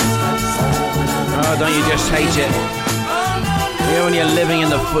 Oh, don't you just hate it? You when you're living in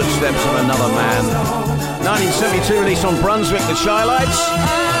the footsteps of another man. 1972 released on Brunswick, The Shylights.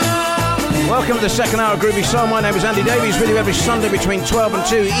 Welcome to the second hour of Groovy Soul. My name is Andy Davies, with you every Sunday between 12 and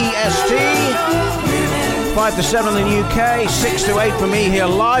 2 EST. 5 to 7 in the UK, 6 to 8 for me here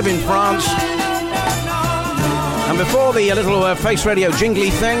live in France. And before the little Face Radio jingly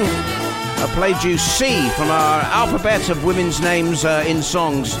thing, I played you C from our alphabet of women's names in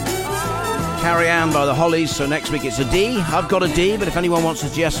songs. Carry On by the Hollies, so next week it's a D. I've got a D, but if anyone wants to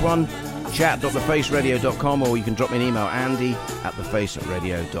suggest one, chat.thefaceradio.com, or you can drop me an email,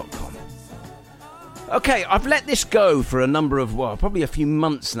 andy@thefaceradio.com. Okay, I've let this go for a number of, probably a few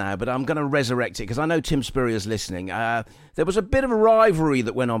months now, but I'm going to resurrect it because I know Tim Spurrier's listening. There was a bit of a rivalry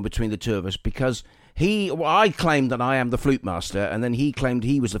that went on between the two of us because I claimed that I am the flute master, and then he claimed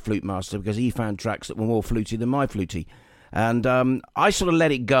he was the flute master because he found tracks that were more fluty than my fluty. And I sort of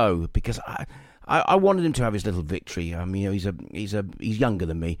let it go because I wanted him to have his little victory. I mean, he's younger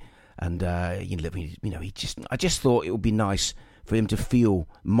than me, and I just thought it would be nice for him to feel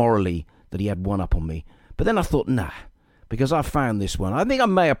morally that he had one up on me. But then I thought, nah, because I found this one. I think I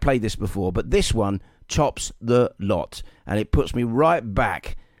may have played this before, but this one tops the lot, and it puts me right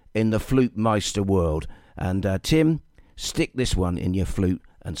back in the flute meister world. And Tim, stick this one in your flute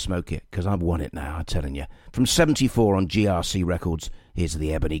and smoke it, because I've won it now, I'm telling you. From 74 on GRC Records, here's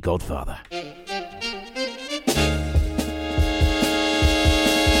the Ebony Godfather.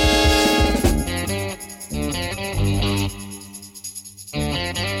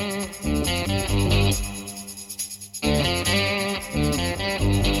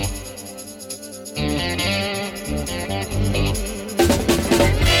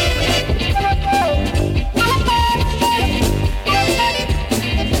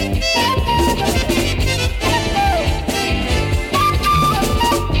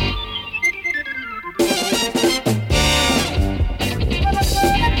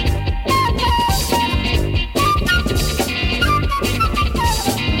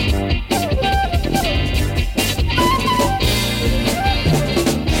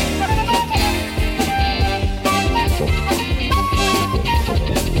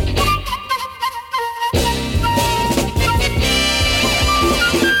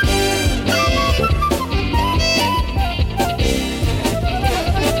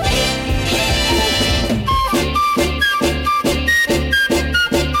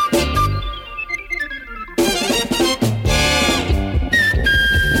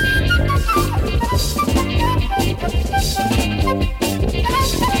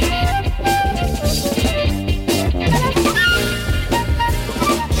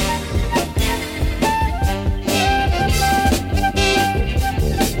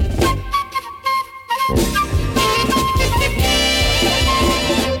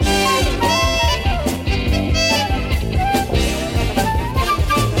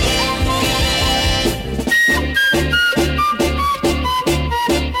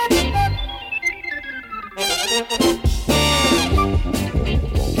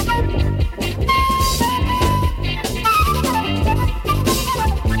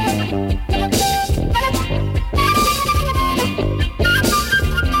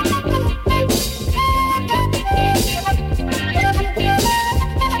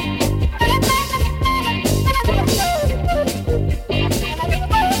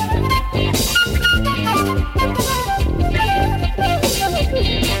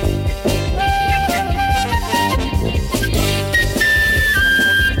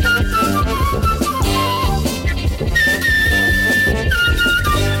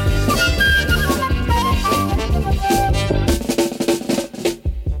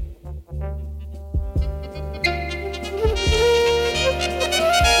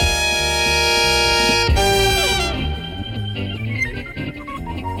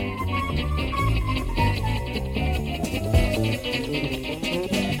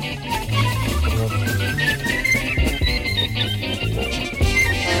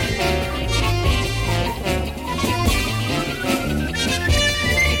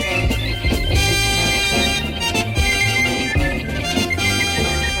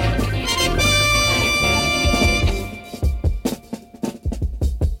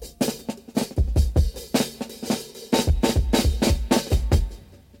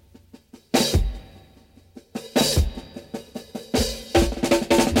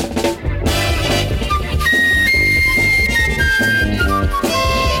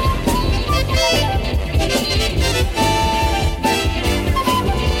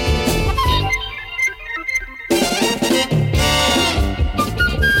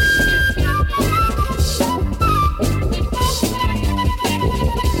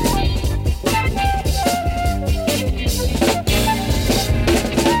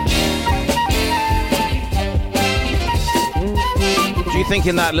 think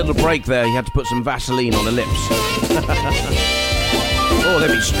in that little break there, you had to put some Vaseline on the lips. Oh,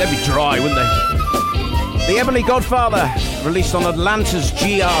 they'd be dry, wouldn't they? The Ebony Godfather, released on Atlanta's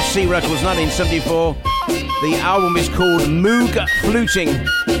GRC Records, 1974. The album is called Moog Fluting.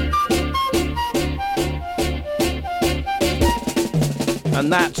 And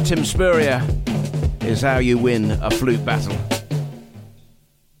that, Tim Spurrier, is how you win a flute battle.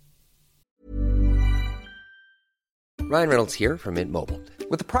 Ryan Reynolds here from Mint Mobile.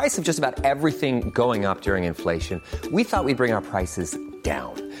 With the price of just about everything going up during inflation, we thought we'd bring our prices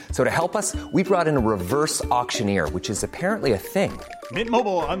down. So to help us, we brought in a reverse auctioneer, which is apparently a thing. Mint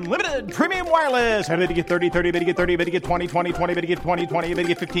Mobile Unlimited Premium Wireless. How to get 30, 30, bit to get 30, bit to get 20, 20, 20, bit to get 20, 20, bit to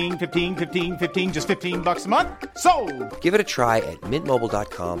get 15, 15, 15, 15, just $15 a month? Sold! Give it a try at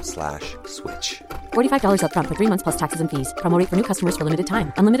mintmobile.com/switch. $45 up front for 3 months plus taxes and fees. Promo rate for new customers for limited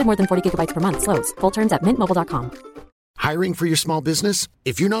time. Unlimited more than 40 gigabytes per month. Slows full terms at mintmobile.com. Hiring for your small business?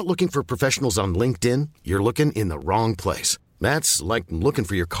 If you're not looking for professionals on LinkedIn, you're looking in the wrong place. That's like looking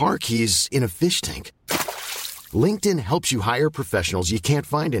for your car keys in a fish tank. LinkedIn helps you hire professionals you can't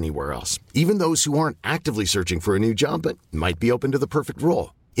find anywhere else, even those who aren't actively searching for a new job but might be open to the perfect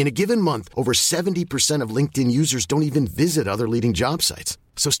role. In a given month, over 70% of LinkedIn users don't even visit other leading job sites.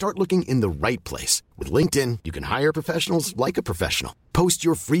 So start looking in the right place. With LinkedIn, you can hire professionals like a professional. Post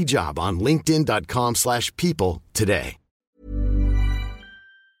your free job on linkedin.com/people today.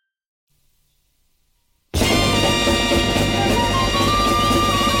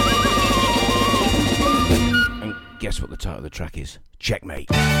 And guess what the title of the track is? Checkmate.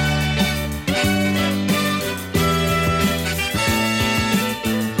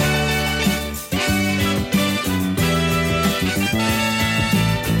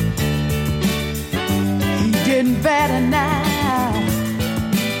 Getting better now.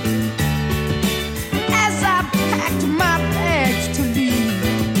 As I packed my bags to leave,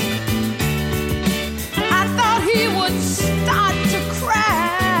 I thought he would start to cry.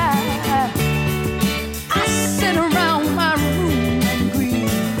 I sit around my room and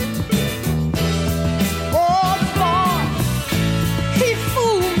grieve. Oh boy, he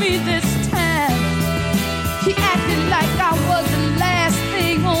fooled me this time. He acted like I was the last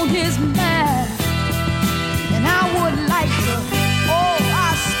thing on his mind. And I would like to, I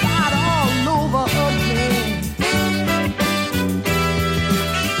start all over again.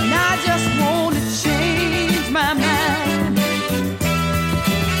 And I just want to change my mind.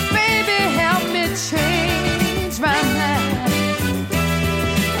 Baby, help me change my mind.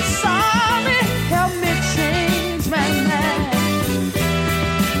 Sorry, help me change my mind.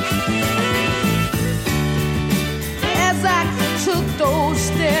 As I took those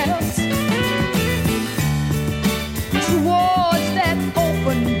steps towards that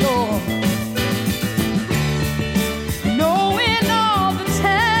open door, knowing all the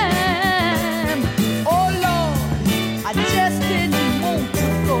time, oh Lord, I just didn't want to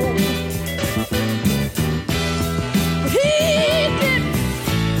go. But he didn't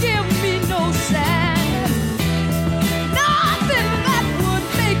give me no sign, nothing that would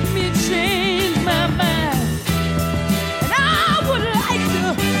make me change my mind. And I would like to,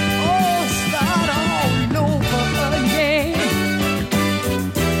 start all over again.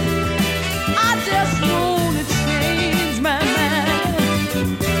 I just want to change my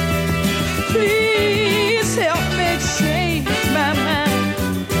mind. Please help me change my mind.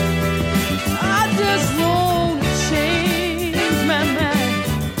 I just want to change my mind.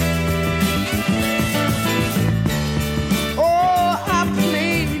 Oh, I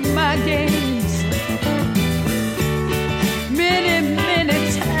played my games many, many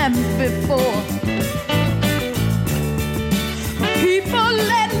times before. People,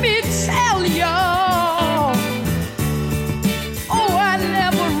 let me tell y'all, I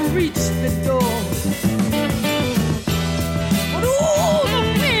never reached the door. But the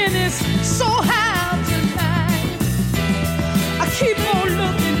wind is so high tonight. I keep on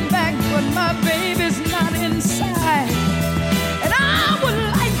looking back, but my baby's not inside. And I would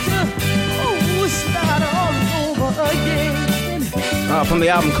like to, start all over again. From the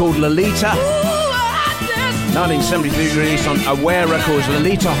album called Lolita. 1973 released on Aware Records.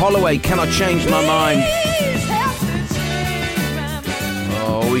 Lolita Holloway, Cannot Change My Mind.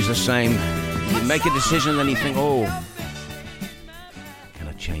 Oh, always the same. You make a decision, then you think, can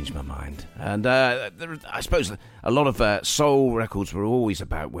I change my mind? And I suppose a lot of soul records were always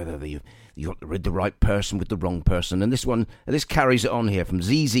about whether you got the right person with the wrong person. And this carries it on here from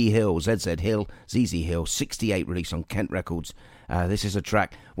ZZ Hill, ZZ Hill, ZZ Hill, 68 released on Kent Records. This is a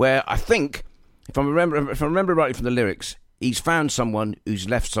track where I think, if I remember rightly from the lyrics, he's found someone who's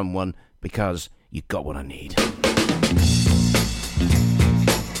left someone because you got what I need.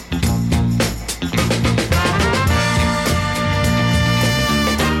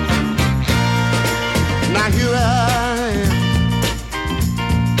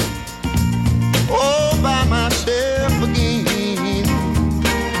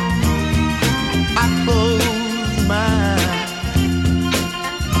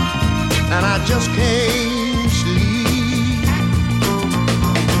 and I just can't sleep.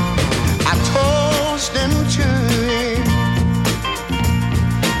 I tossed and turned,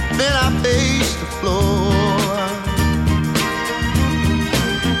 then I paced the floor.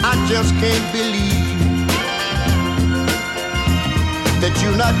 I just can't believe that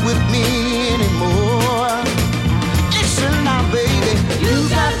you're not with me anymore. Listen now, baby, you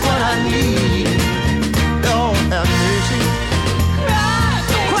got what I need. Don't have mercy.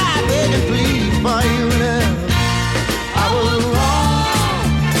 Cry, baby, please, for you love. I was wrong,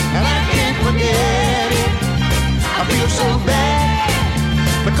 and I can't forget it. I feel so bad,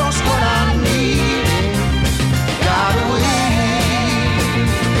 because what I need got away.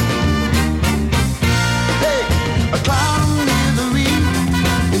 Hey, a cloud of misery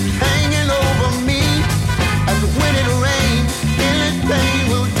is hanging over me, and when it rains, any pain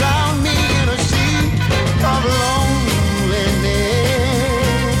will drown me in a sea of loneliness.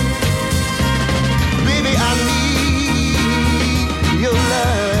 Baby, I need your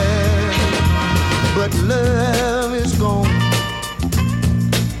love, but love is gone.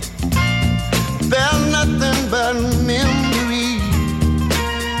 There's nothing but memories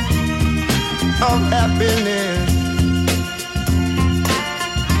of happiness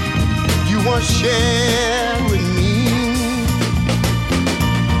you once shared with me.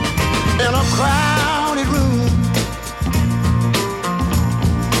 In a crowded room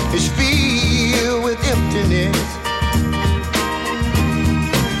is filled with emptiness.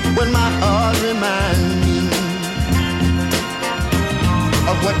 When my heart reminds me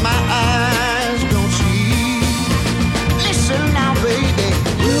of what my eyes don't see. Listen now, baby,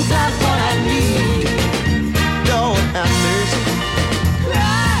 you got what I need. Don't have mercy.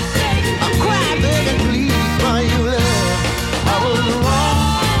 I'm crying, begging, please, for your love. I was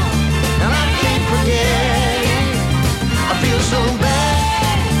wrong, and I can't forget it. I feel so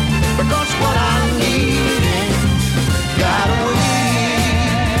bad, because what I need got away.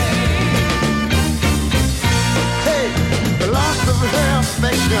 Hey, the loss of her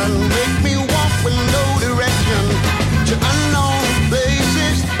affection make me walk with no direction to unknown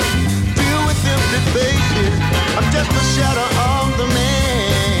places, filled with empty faces. I'm just a shadow of the man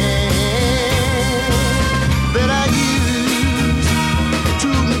that I used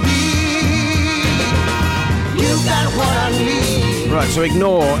to be. You got what I need. Right, so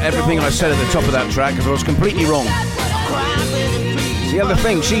ignore everything I said at the top of that track, because I was completely wrong. The other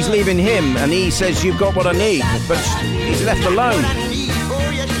thing, she's leaving him, and he says, you've got what I need, but he's left alone.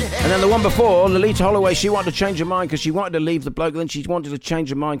 And then the one before, Lolita Holloway, she wanted to change her mind because she wanted to leave the bloke, then she wanted to change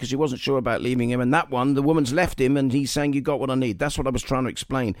her mind because she wasn't sure about leaving him. And that one, the woman's left him, and he's saying, you got what I need. That's what I was trying to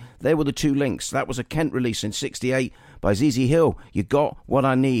explain. There were the two links. That was a Kent release in 68 by ZZ Hill. You got what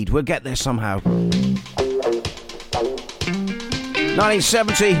I need. We'll get there somehow.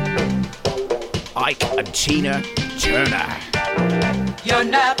 1970, Ike and Tina Turner. You're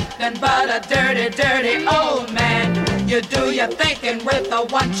nothing but a dirty, dirty old man. You do your thinking with a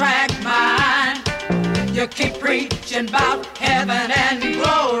one-track mind. You keep preaching about heaven and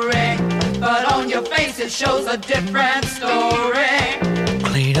glory, but on your face it shows a different story.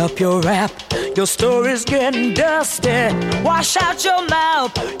 Clean up your rap, your story's getting dusty. Wash out your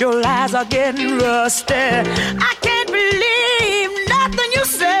mouth, your lies are getting rusty. I can't believe nothing you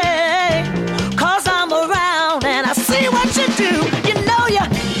say, 'cause I'm around and I see what you do. You know you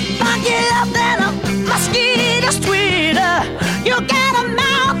fuck it up than a mosquito's tweeter. You got a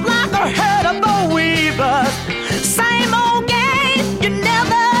mouth like a herd of boll weavers. Same old game, you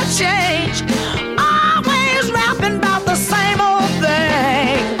never change. Always rapping about the same old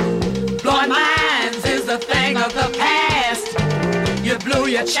thing. Blowing minds is a thing of the past. You blew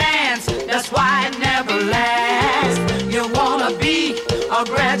your chance, that's why it never lasts. You wanna be a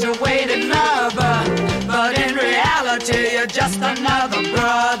graduated lover, but in reality you're just another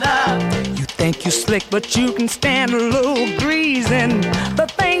brother. You think you slick, but you can stand a little greasing. The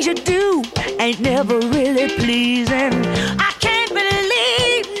things you do ain't never really pleasing. I can't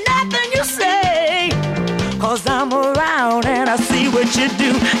believe nothing you say, 'cause I'm around and I see what you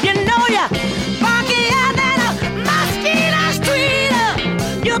do. You know you're funkier than a mosquito's tweeter.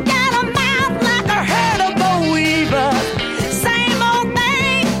 You got a mouth like a herd of boll weavers. Same old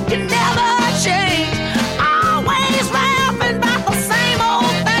thing, you never change. Always rapping about the same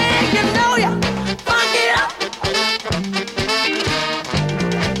old thing. You know you funk it up.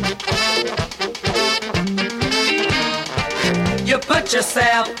 You put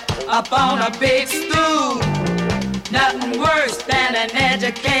yourself up on a big stool. Nothing worse than an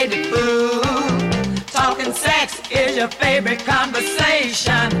educated fool. Talking sex is your favorite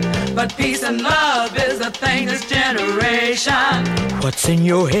conversation, but peace and love is the thing this generation. What's in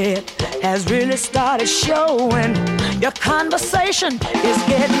your head has really started showing. Your conversation is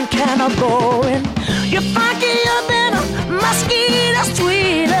getting kind of boring. You're funkier than a mosquito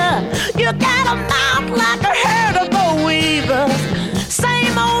sweeter. You got a mouth like a herd of boll weavers.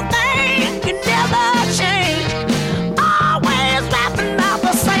 Same old thing, you never change. Always rapping about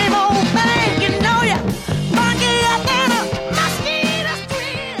the same old thing. You know you're funkier than a mosquito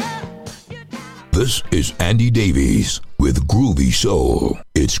sweeter. This is Andy Davies with Groovy Soul.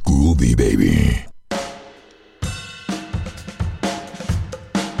 It's groovy, baby.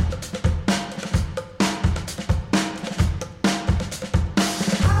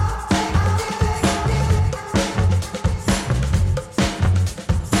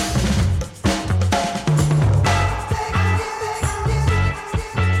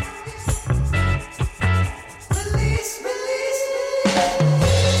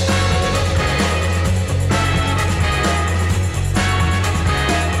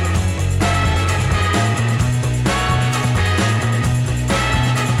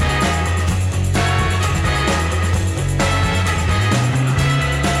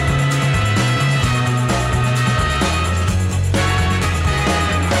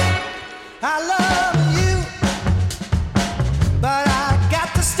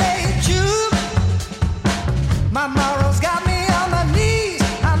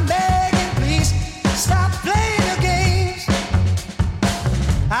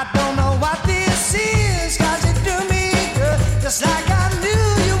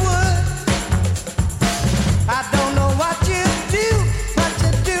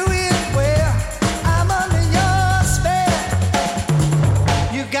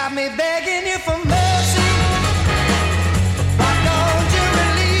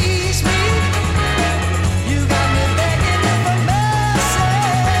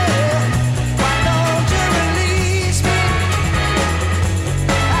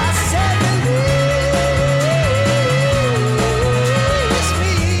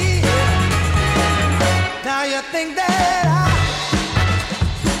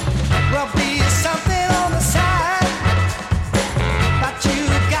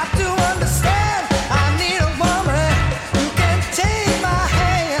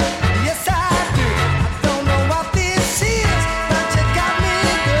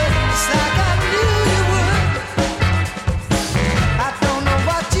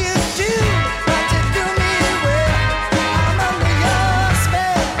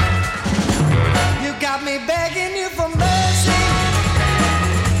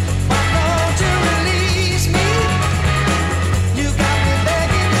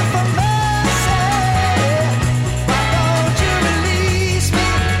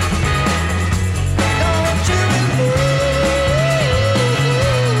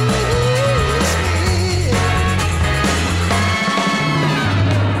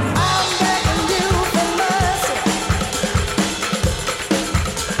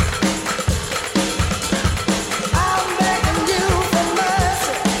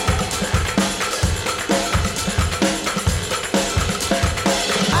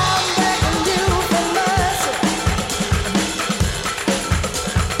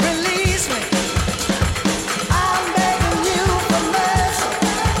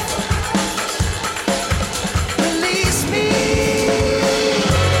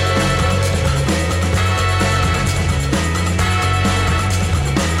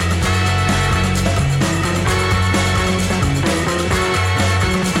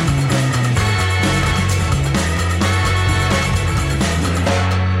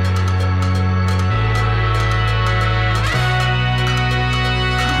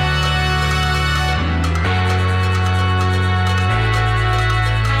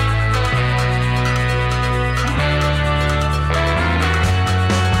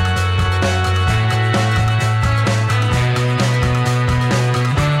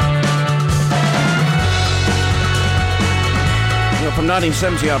 From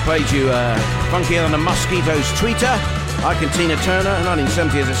 1970, I played you Funkier Than a Mosquito's Tweeter, Ike and Tina Turner,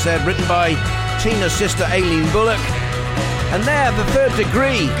 1970, as I said, written by Tina's sister Aileen Bullock. And there, The Third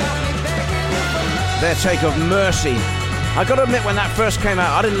Degree, their take of Mercy. I got to admit, when that first came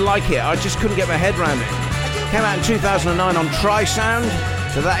out, I didn't like it. I just couldn't get my head around it. Came out in 2009 on Tri-Sound,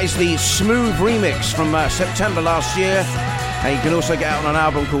 so that is the smooth remix from September last year. And you can also get out on an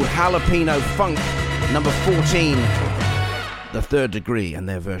album called Jalapeno Funk, number 14. The Third Degree and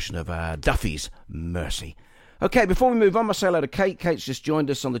their version of Duffy's Mercy. Okay, before we move on, I say hello to Kate. Kate's just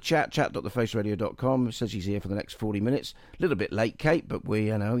joined us on the chat.thefaceradio.com. Says she's here for the next 40 minutes. A little bit late, Kate, but we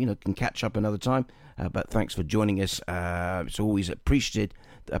can catch up another time. But thanks for joining us. It's always appreciative.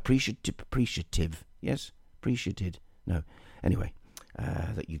 Yes? Appreciated. No. Anyway,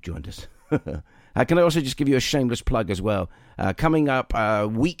 that you've joined us. Can I also just give you a shameless plug as well? Coming up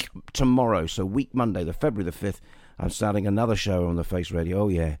week tomorrow, so week Monday, February the 5th, I'm starting another show on the Face Radio. Oh,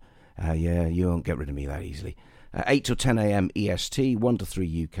 yeah. You won't get rid of me that easily. 8 till 10 a.m. EST, 1 to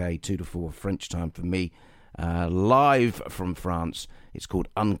 3 UK, 2 to 4 French time for me. Live from France. It's called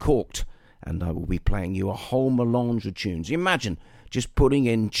Uncorked, and I will be playing you a whole melange of tunes. You imagine just putting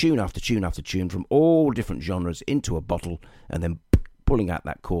in tune after tune after tune from all different genres into a bottle and then pulling out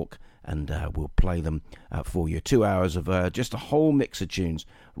that cork, and we'll play them for you. 2 hours of just a whole mix of tunes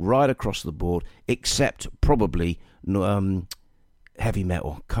right across the board, except probably heavy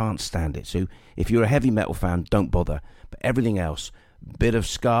metal. Can't stand it. So if you're a heavy metal fan, don't bother. But everything else, bit of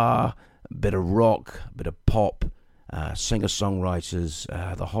ska, bit of rock, bit of pop, singer-songwriters,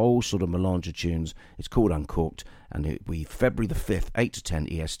 the whole sort of melange of tunes. It's called Uncorked, and it'll be February the 5th, 8 to 10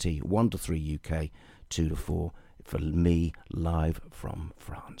 EST, 1 to 3 UK, 2 to 4 for me, live from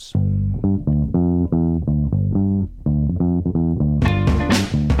France.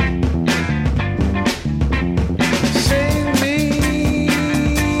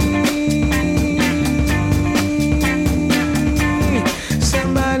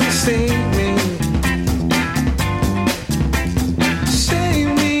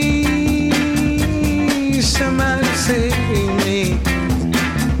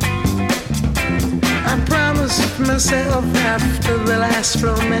 Myself after the last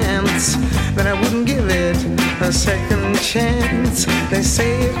romance that I wouldn't give it a second chance. They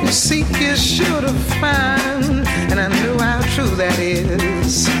say if you seek you're sure to find, and I know how true that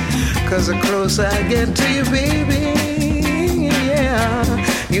is, 'cause the closer I get to you, baby, yeah,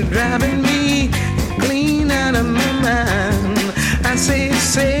 you're driving me clean out of my mind. I say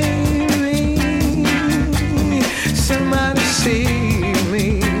save me, somebody save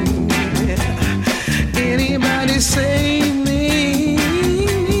me. Anybody save me,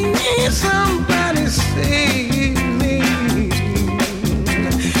 somebody save me.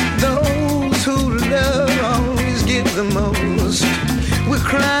 Those who love always give the most. We're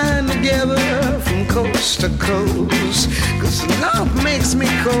crying together from coast to coast, 'cause love makes me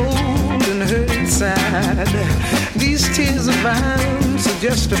cold and hurt inside. These tears of violence are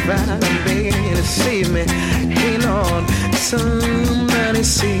justified. I'm begging you to save me. Hey Lord, somebody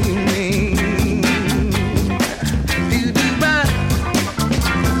save me.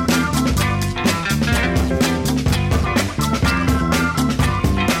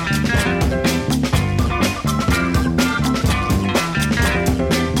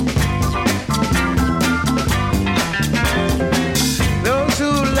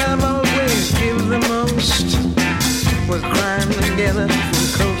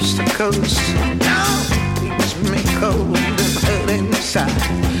 Coast. Now leaves me cold and hurt inside.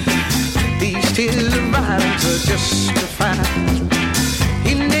 These tears of violence are justified.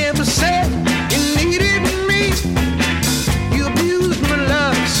 He never said you needed me. You abused my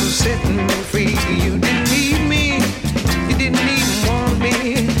love, so set me free. You didn't need me. You didn't even want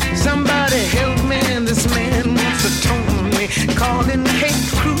me. Somebody help me, and this man wants to tone me. Called in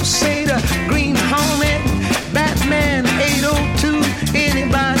hate crusader, green hornet, Batman 802.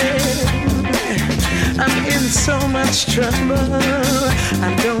 Anybody? I'm in so much trouble,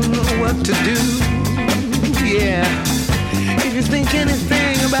 I don't know what to do. Yeah, if you think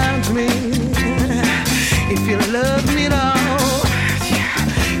anything about me, if you love me at all,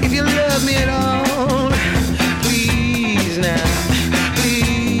 if you love me at all, please now,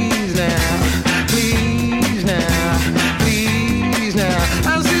 please now, please now, please now.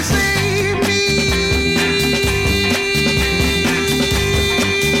 I'll say save me.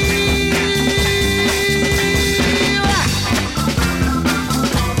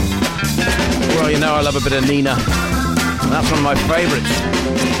 You know I love a bit of Nina. That's one of my favourites.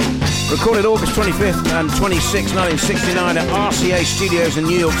 Recorded August 25th and 26th, 1969 at RCA Studios in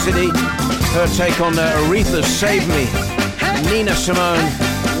New York City. Her take on Aretha's Save Me. Nina Simone.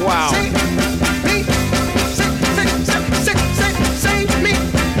 Wow.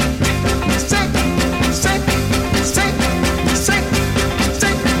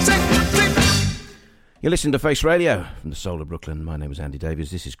 You're listening to Face Radio from the soul of Brooklyn. My name is Andy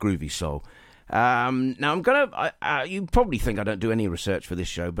Davies. This is Groovy Soul. Now, I'm you probably think I don't do any research for this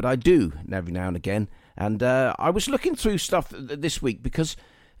show, but I do every now and again. And I was looking through stuff this week because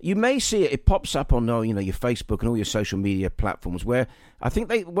you may see it pops up on your Facebook and all your social media platforms where I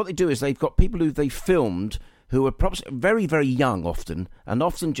think what they do is they've got people who they filmed who are perhaps very, very young often, and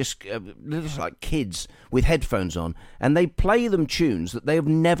often just like kids with headphones on, and they play them tunes that they have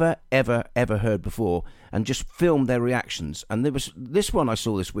never, ever, ever heard before, and just film their reactions. And there was this one I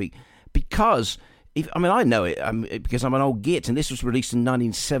saw this week, because, I know it because I'm an old git, and this was released in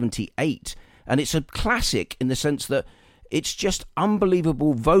 1978, and it's a classic in the sense that it's just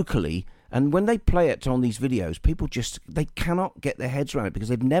unbelievable vocally. And when they play it on these videos, people they cannot get their heads around it because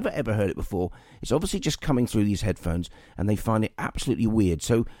they've never, ever heard it before. It's obviously just coming through these headphones, and they find it absolutely weird.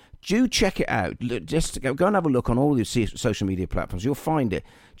 So do check it out. Just go and have a look on all the social media platforms. You'll find it.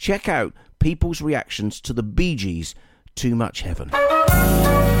 Check out people's reactions to the Bee Gees' Too Much Heaven.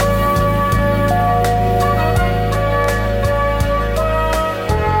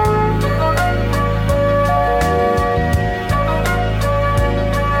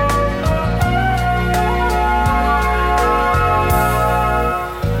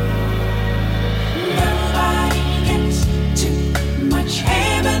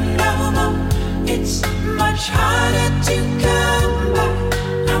 Much harder to come by.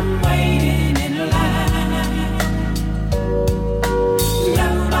 I'm waiting in line.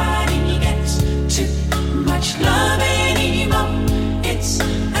 Nobody gets too much love anymore. It's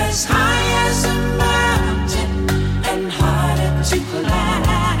as high as a mountain and harder to climb.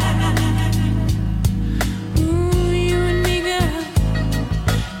 Ooh, you and me, girl,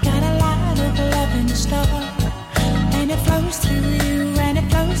 got a lot of love in store, and it flows through you and it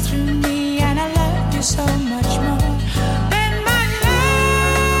flows through me, and I love you so much more than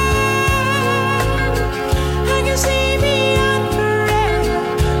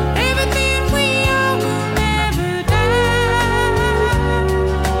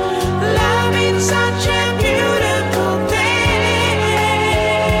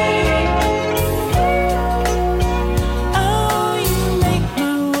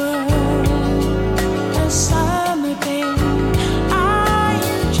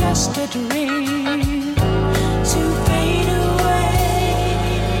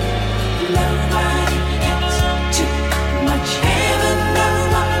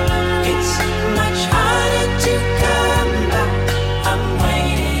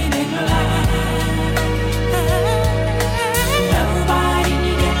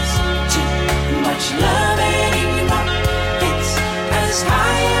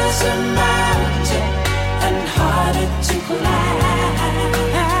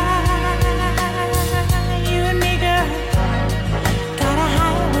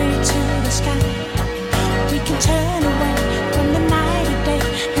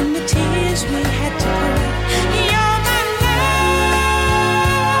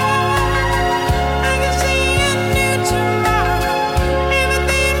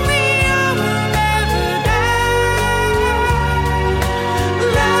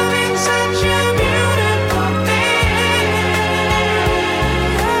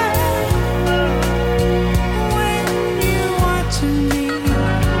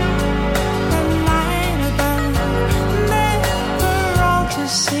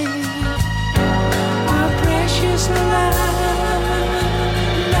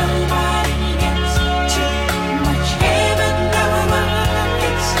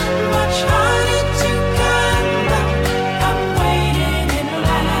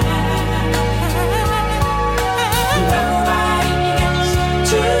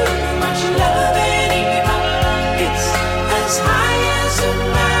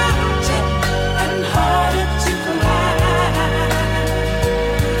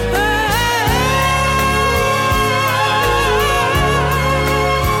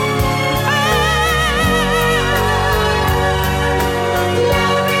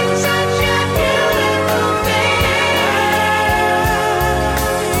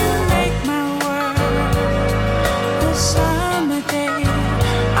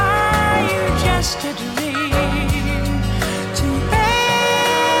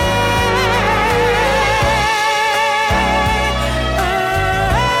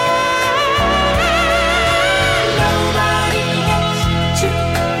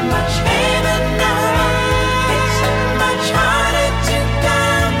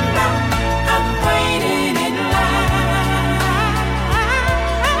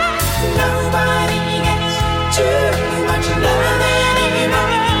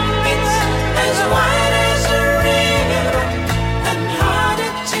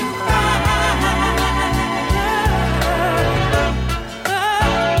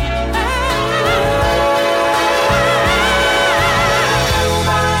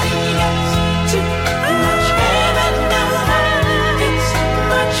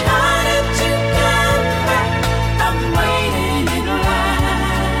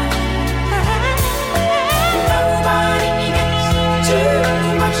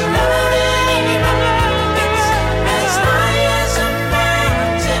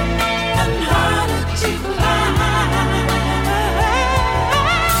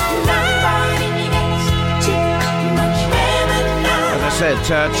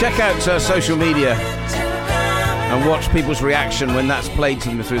said, check out social media and watch people's reaction when that's played to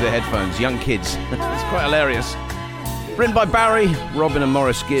them through their headphones. Young kids. It's quite hilarious. Written by Barry, Robin and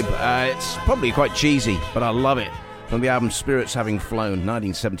Morris Gibb. It's probably quite cheesy, but I love it. From the album Spirits Having Flown,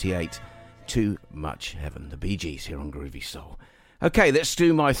 1978. Too Much Heaven. The Bee Gees here on Groovy Soul. Okay, let's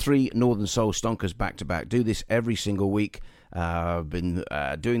do my 3 Northern Soul stonkers back to back. Do this every single week. I've been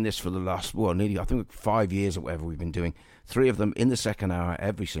doing this for the last, nearly, I think 5 years or whatever we've been doing. 3 of them in the second hour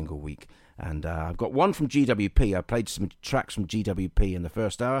every single week. And I've got one from GWP. I played some tracks from GWP in the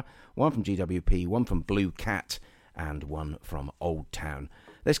first hour. One from GWP, one from Blue Cat, and one from Old Town.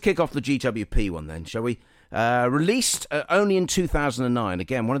 Let's kick off the GWP one then, shall we? Released only in 2009.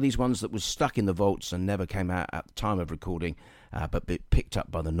 Again, one of these ones that was stuck in the vaults and never came out at the time of recording, but picked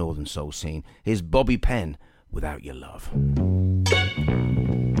up by the Northern Soul scene. Here's Bobby Penn, Without Your Love.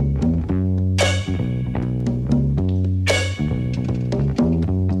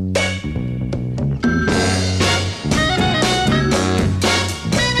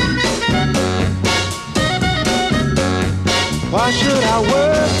 Why should I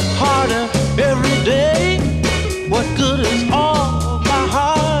work harder every day? What good is all my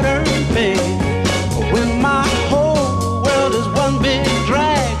hard-earned pay when my whole world is one big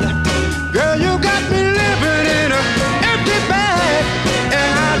drag? Girl, you got me living in an empty bag,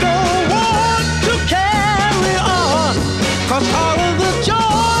 and I don't want to carry on, 'cause all of the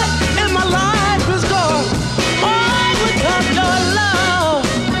joy in my life is gone. Oh, without your love,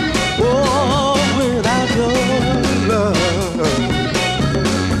 oh, without your love.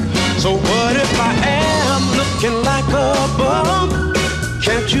 So what if I am looking like a bum?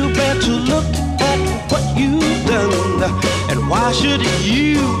 Can't you bear to look at what you've done? And why should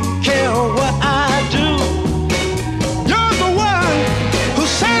you care what I do? You're the one who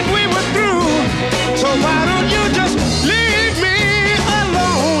said we were through, so why don't you just leave me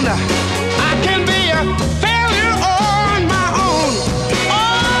alone? I can be a failure on my own.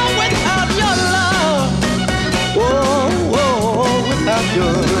 Oh, without your love. Whoa, whoa, without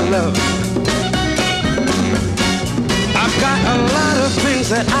your love. I've got a lot of things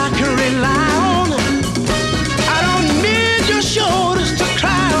that I can rely on. I don't need your shoulders to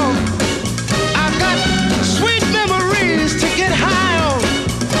cry on. I've got sweet memories to get high on.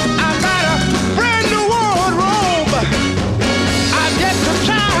 I've got a brand new wardrobe I've yet to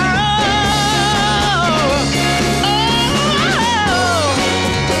try.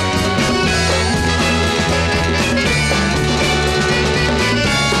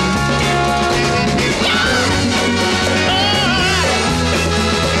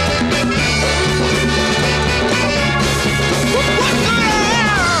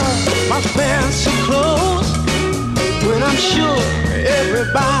 Fancy clothes when I'm sure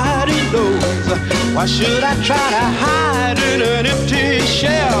everybody knows. Why should I try to hide in an empty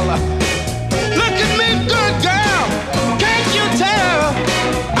shell? Look at me, good girl, can't you tell?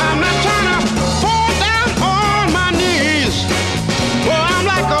 I'm not trying to fall down on my knees. Well, I'm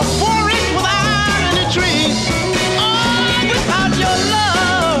like a forest without any trees. Oh, without your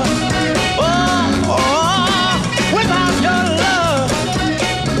love. Oh, oh, without your love.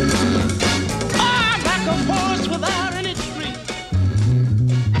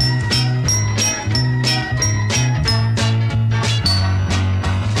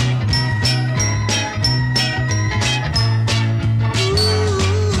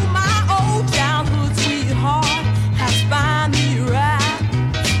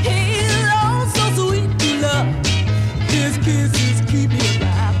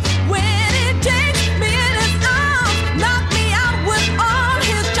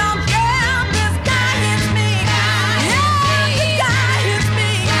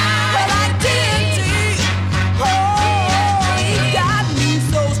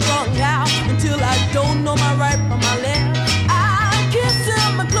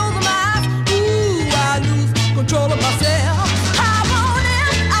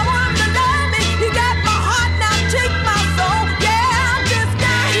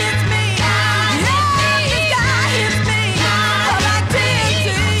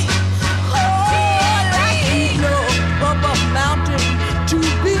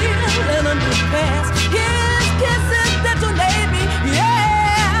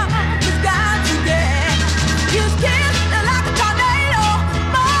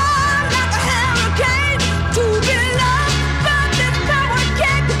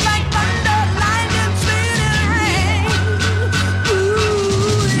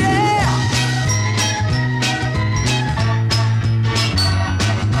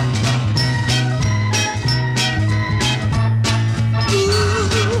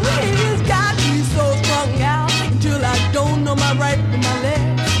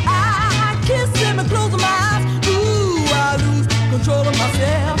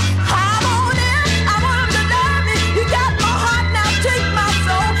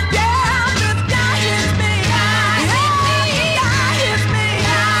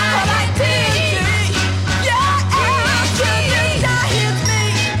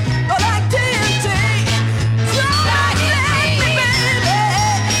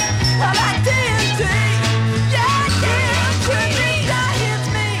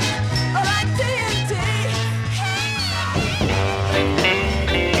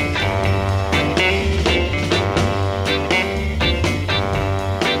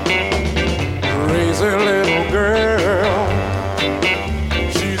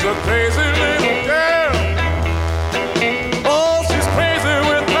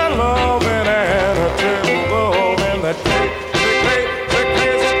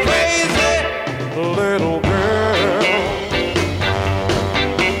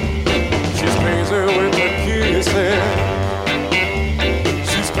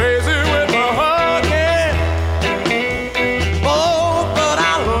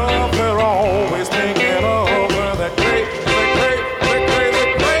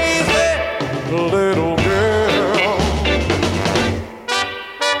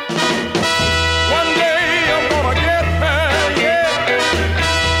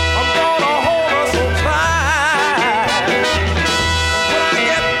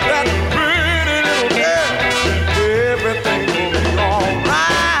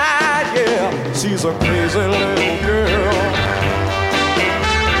 She's a crazy little girl.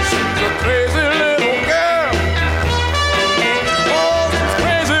 She's a crazy little girl. Oh, she's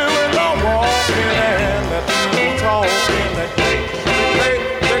crazy with the walking and that little talking, that crazy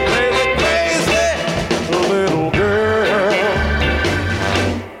little girl.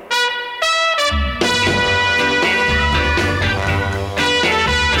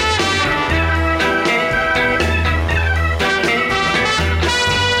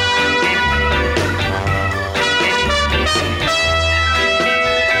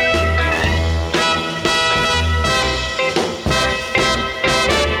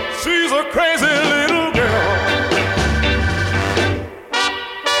 She's a crazy little girl.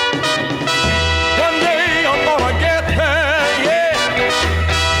 One day I'm gonna get her, yeah.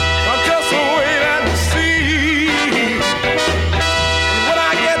 I'm just wait and see. And when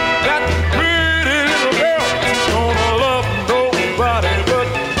I get that pretty little girl, she's gonna love nobody but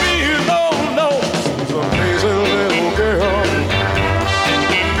me. No, no, she's a crazy little girl.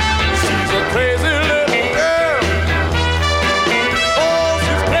 She's a crazy little girl. Oh,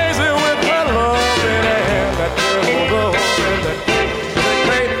 she's crazy with her loving and that little love and that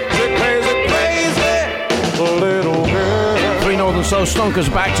crazy little girl. Three Northern Soul Stonkers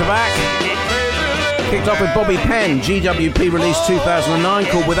back to back. Kicked off with Bobby Penn, GWP released 2009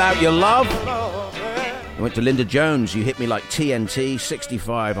 called Without Your Love. I went to Linda Jones, You Hit Me Like TNT,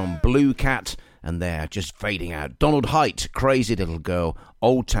 65 on Blue Cat, and they're just fading out. Donald Haidt, Crazy Little Girl,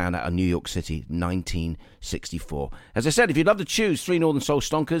 Old Town out of New York City, 1964. As I said, if you'd love to choose Three Northern Soul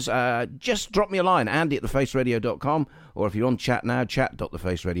Stonkers, just drop me a line, andy@thefaceradio.com, or if you're on chat now,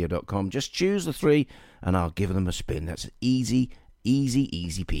 chat.thefaceradio.com. Just choose the three, and I'll give them a spin. That's easy, easy,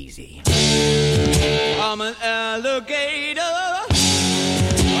 easy peasy. I'm an alligator.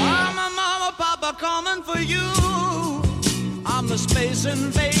 I'm a mama, papa coming for you. I'm the space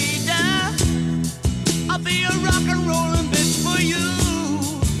invader. I'll be a rock and rollin' bitch for you.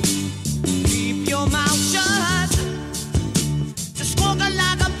 Keep your mouth shut. Just walking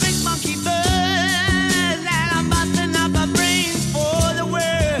like a big monkey bird. And I'm busting up a brain for the world.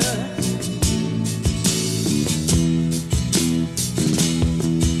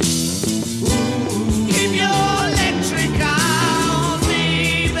 Keep your electric on me,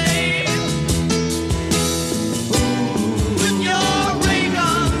 babe. With your ray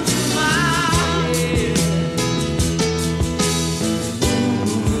gun to my head.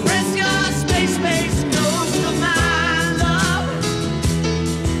 Press your space nose to my love.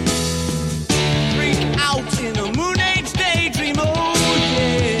 Freak out in a moon age daydream, oh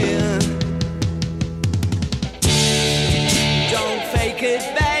yeah. Don't fake it,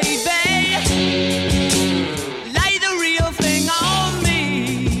 baby. Lay the real thing on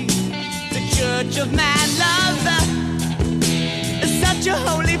me. The church of man love is such a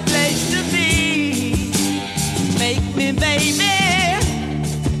holy place to be. Make me, baby.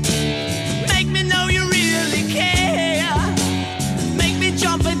 Make me know you really care. Make me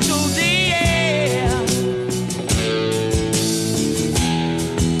jump into the air.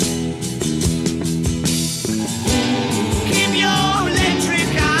 Keep your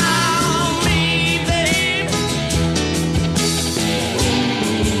electric on me, babe.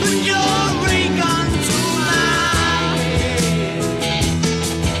 Put your ray gun to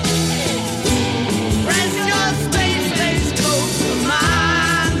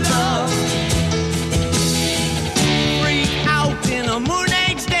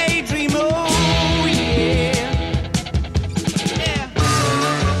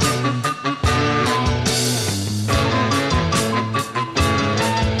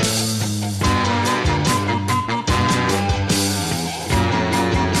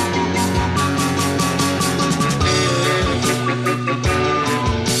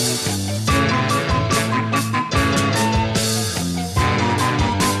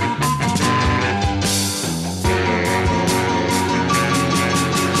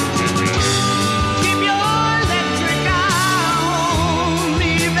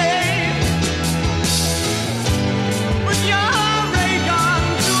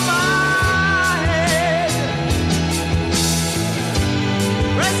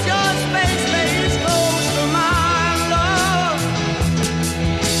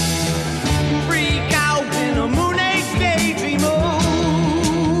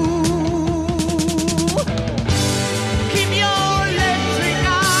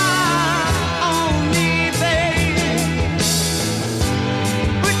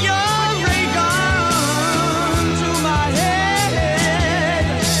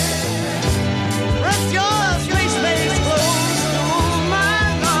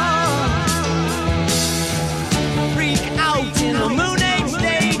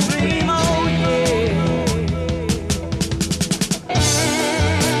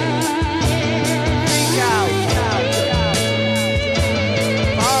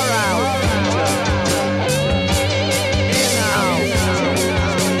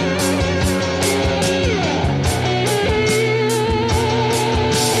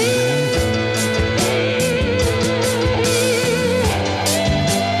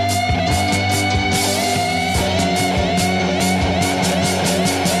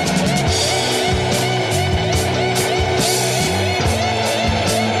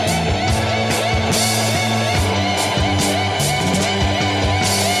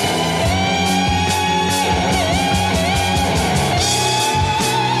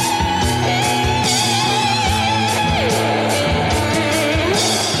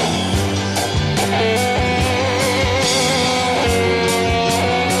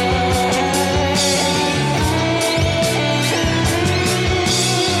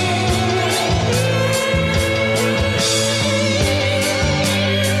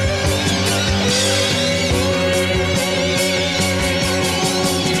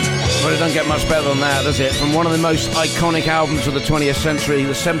don't get much better than that, does it? From one of the most iconic albums of the 20th century,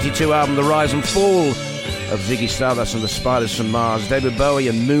 the 72 album, The Rise and Fall of Ziggy Stardust and the Spiders from Mars, David Bowie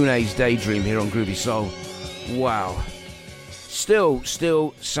and Mooney's Daydream here on Groovy Soul. Wow. Still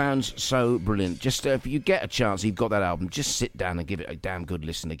sounds so brilliant. Just if you get a chance, you've got that album, just sit down and give it a damn good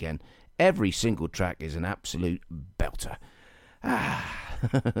listen again. Every single track is an absolute belter. I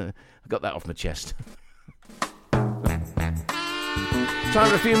got that off my chest. Time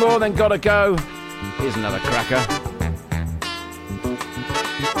for a few more, then gotta go. Here's another cracker.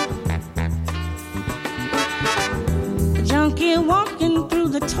 A junkie walking through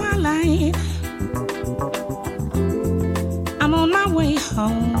the twilight. I'm on my way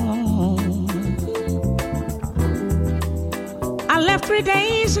home. I left 3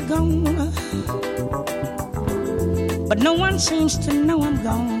 days ago, but no one seems to know I'm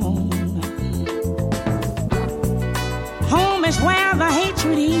gone. Home is where the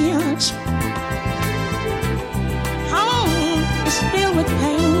hatred is. Home is filled with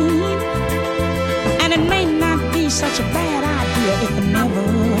pain, and it may not be such a bad idea if I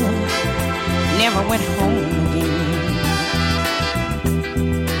never went home again.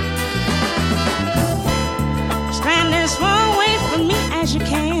 Stand as far away from me as you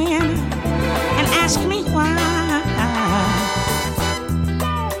can and ask me why.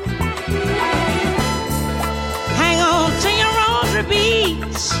 Hang on to your rosary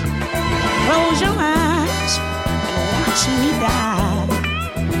beads, close your eyes and watch me die.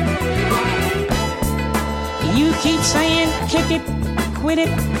 You keep saying kick it, quit it,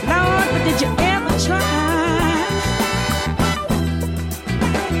 Lord, but did you ever try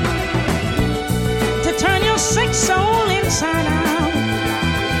to turn your sick soul inside out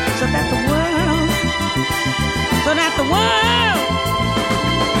so that the world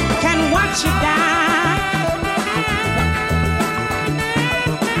can watch you die?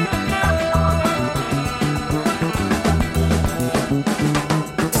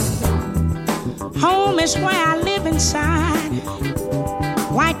 Home is where I live inside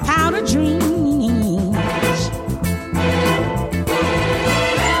white powder dreams.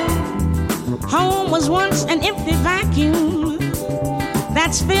 Home was once an empty vacuum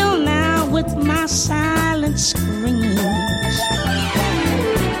that's filled now with my silent screams.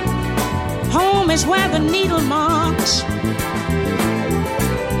 Home is where the needle marks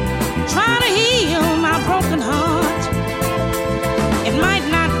try to heal my broken heart. It might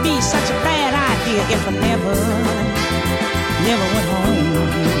not be such a bad idea if I never went home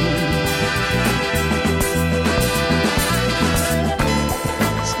again.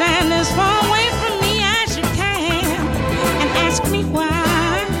 Stand as far away from me as you can and ask me why.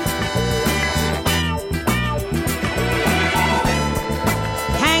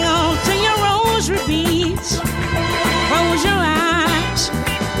 Hang on to your rosary beads, close your eyes,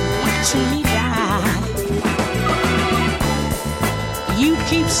 watch me die. You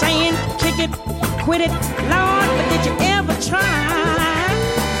keep saying kick it, quit it, Lord, but did you ever try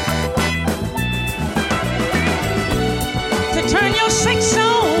to turn your sick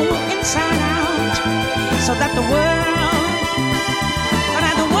soul inside out so that the world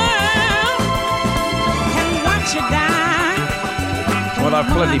can watch you die? Well,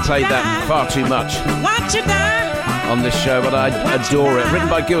 I've clearly played that far too much Watch you die. on this show, but I adore it. Written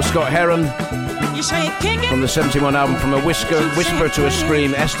by Gil Scott-Heron You say kick it. from the 71 album, From a Whisper to a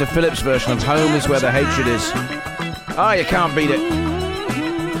Scream, Esther Phillips' version of Home is Where the Hatred Is. Ah, you can't beat it.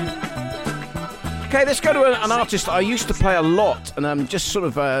 Okay, let's go to an artist I used to play a lot, and just sort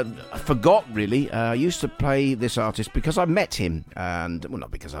of forgot, really. I used to play this artist because I met him, and, well,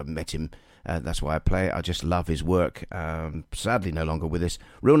 not because I met him, that's why I play it. I just love his work. Sadly, no longer with us.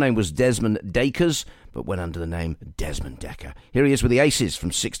 Real name was Desmond Dakers, but went under the name Desmond Decker. Here he is with the Aces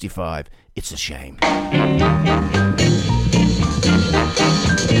from 65. It's a Shame.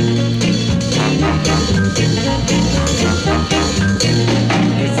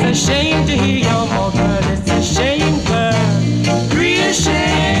 It's a shame to hear your mother. It's a shame, girl. Real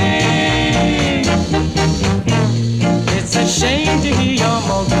shame. It's a shame to hear your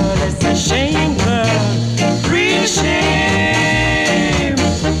mother. It's a shame, girl. Real shame.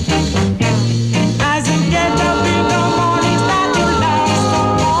 As you get up in the morning, start to laugh so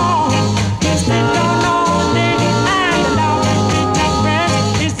long. You spend all day and the long way.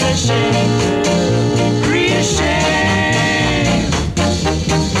 It's a shame. Real shame.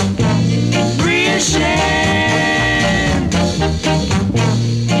 Real shame.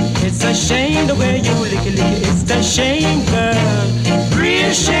 It's a shame the way you lick it. It's a shame, girl.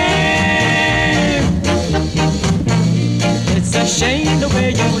 Real shame. It's a shame the way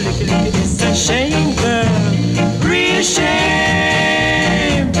you lick it. It's a shame, girl. Real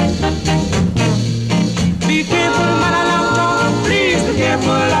shame.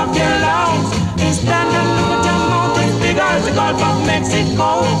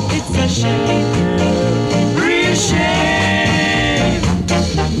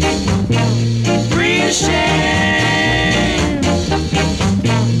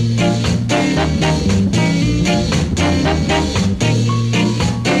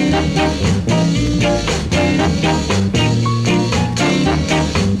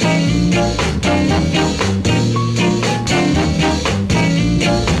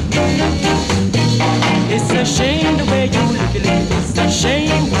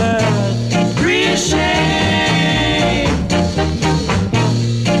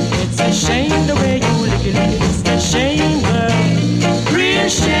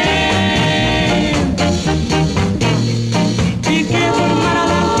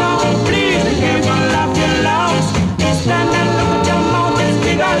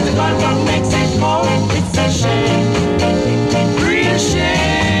 Because the girl from Mexico, it's a shame, real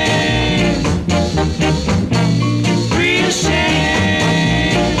shame, real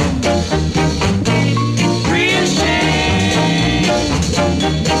shame, real shame,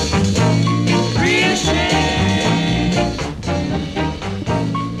 real shame,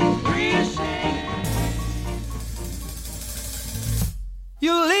 real shame.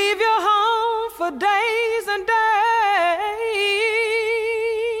 You leave your home for days and days,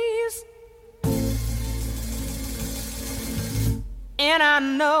 and I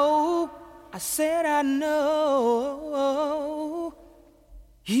know, I said I know,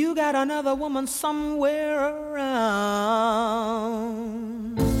 you got another woman somewhere around.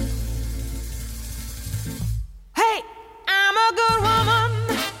 Hey, I'm a good woman,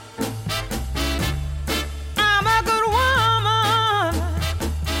 I'm a good woman,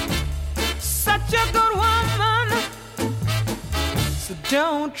 such a good woman, so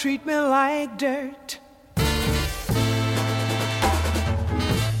don't treat me like dirt.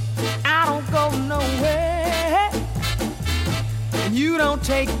 I don't go nowhere, and you don't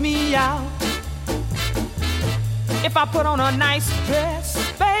take me out. If I put on a nice dress,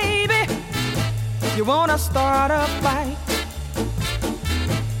 baby, you wanna start a fight.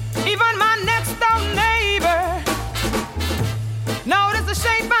 Even my next door neighbor notice the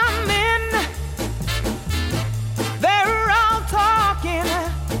shape I'm in. They're all talking,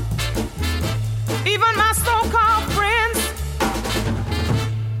 even my so-called friends.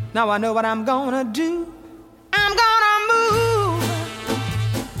 Now I know what I'm gonna do. I'm gonna move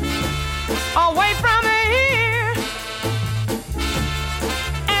away from here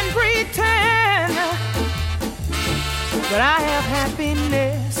and pretend that I have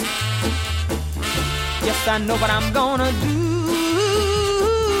happiness. Yes, I know what I'm gonna do.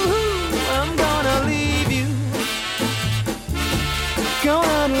 I'm gonna leave you,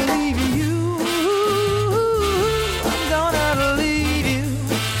 gonna leave you, I'm gonna leave you.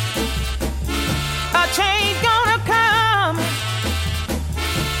 A change gonna come,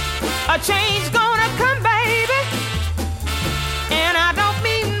 a change gonna come, baby, and I don't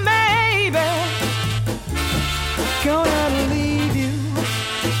mean maybe. Gonna leave you,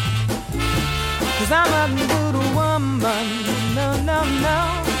 'cause I'm a good woman, no, no, no,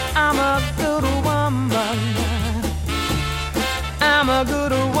 I'm a good woman, I'm a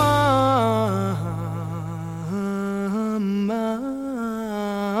good woman.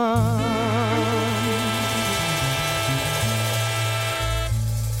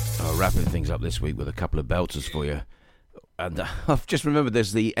 Wrapping things up this week with a couple of belters for you. And I've just remembered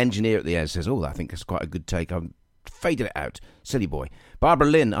there's the engineer at the end says, oh, I think that's quite a good take. I've faded it out. Silly boy. Barbara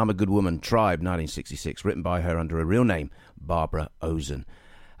Lynn, I'm a Good Woman, Tribe, 1966, written by her under a real name, Barbara Ozen.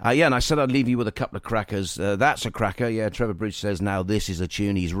 Yeah, and I said I'd leave you with a couple of crackers. That's a cracker. Yeah, Trevor Bridge says, now this is a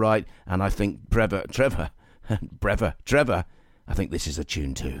tune. He's right. And I think Trevor, I think this is a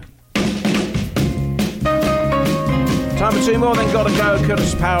tune too. Time for two more, then gotta go.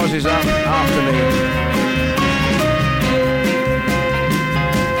 Curtis Powers is up after me.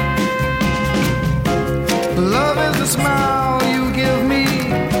 Love is the smile you give me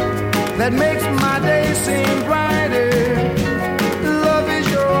that makes my day seem brighter. Love is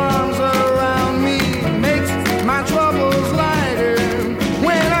your arms around me, makes my troubles lighter.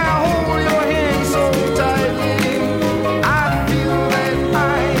 When I hold your hand so tightly, I feel that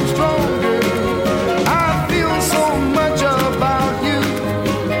I'm stronger. I feel so much about you,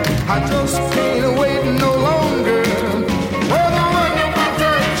 I just can't wait no longer. Oh, the wonderful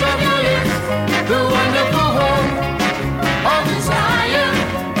touch of your lips, the wonderful warmth of desire,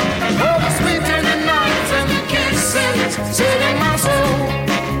 oh, the sweet tender nights and the kiss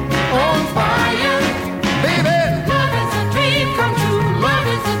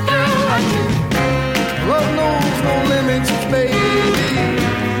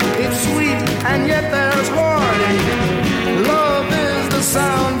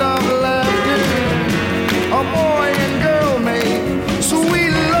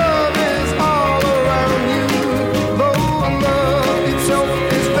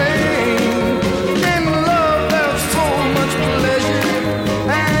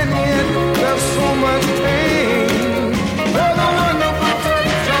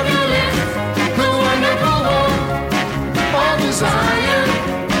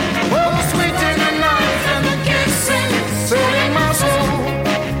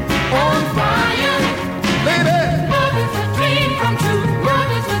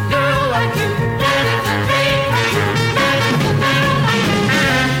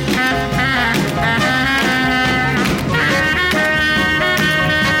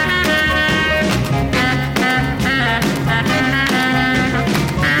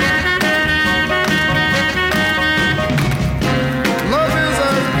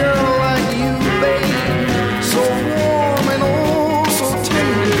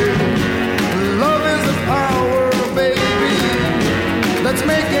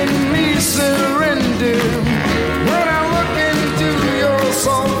making me surrender. When I look into your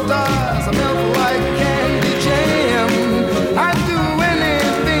soft eyes, I melt like candy jam. I'd do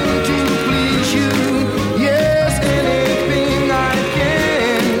anything to please you. Yes, anything I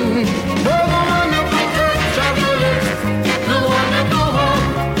can. Oh, the wonderful earth chocolate, the wonderful home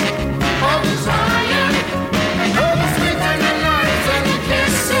of desire. Oh, the sweet tender nights and the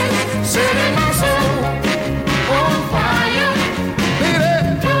kisses, setting my soul on fire. Baby,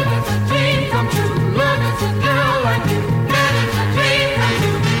 love is a dream come true. Love is a girl like you. Love is a dream come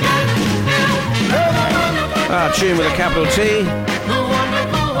true. Love is a girl. Oh, the wonderful Tune with a capital T.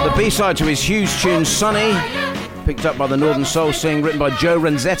 The B-side to his huge tune, Sunny, picked up by the Northern Soul Sing, written by Joe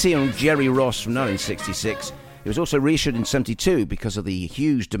Renzetti and Jerry Ross from 1966. It was also reissued in 72 because of the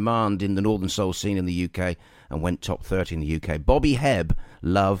huge demand in the Northern Soul scene in the UK and went top 30 in the UK. Bobby Hebb,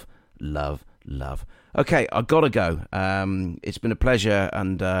 Love, Love, Love. Okay, I've got to go. It's been a pleasure,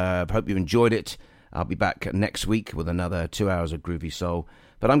 and I hope you've enjoyed it. I'll be back next week with another 2 hours of Groovy Soul.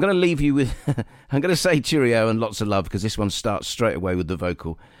 But I'm going to leave you with... I'm going to say cheerio and lots of love, because this one starts straight away with the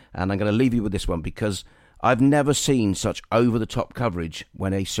vocal. And I'm going to leave you with this one, because I've never seen such over-the-top coverage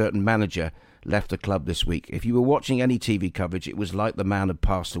when a certain manager left the club this week. If you were watching any TV coverage, it was like the man had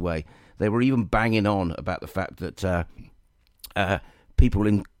passed away. They were even banging on about the fact that people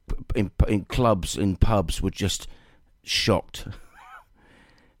in clubs, in pubs, were just shocked.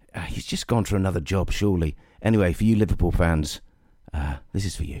 He's just gone for another job, surely. Anyway, for you Liverpool fans, this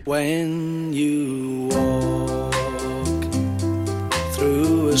is for you. When you walk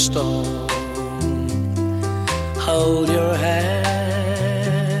through a storm, hold your head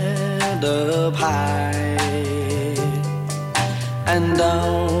up high and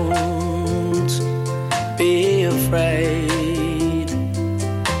don't be afraid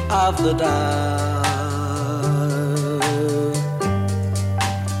of the dark.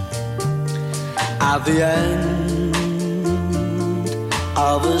 At the end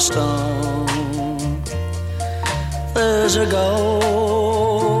of a storm, there's a golden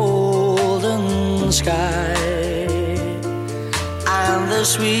sky and the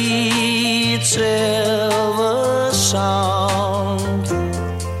sweet silver sound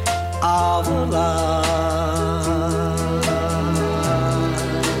of love.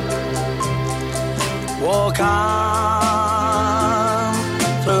 Walk on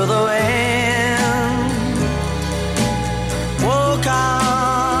through the wind, walk on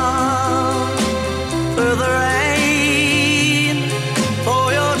through the rain,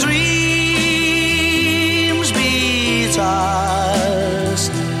 for your dreams be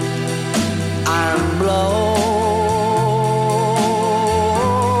tossed and blown.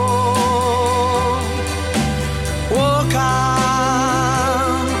 Walk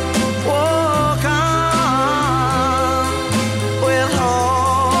on, walk on, with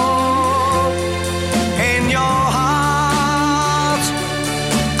hope in your heart,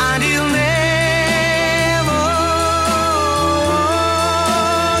 and you'll never walk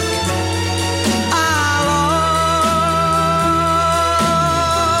alone.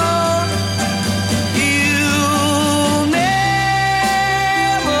 You'll never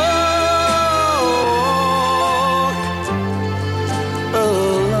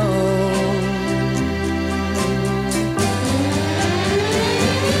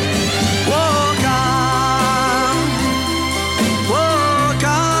walk alone. Walk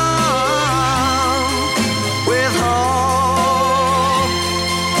on, with hope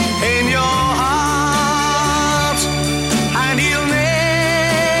in your heart, and you'll never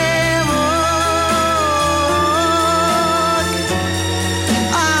walk alone.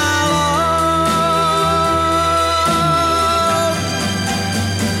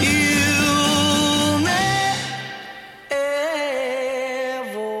 You'll never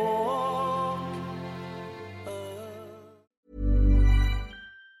walk.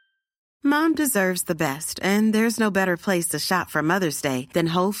 Mom deserves the best, and there's no better place to shop for Mother's Day than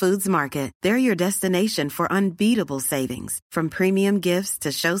Whole Foods Market. They're your destination for unbeatable savings, from premium gifts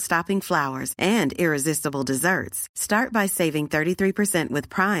to show-stopping flowers and irresistible desserts. Start by saving 33% with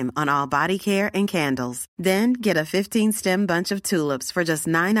Prime on all body care and candles. Then get a 15-stem bunch of tulips for just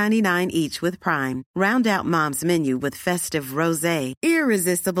 $9.99 each with Prime. Round out Mom's menu with festive rosé,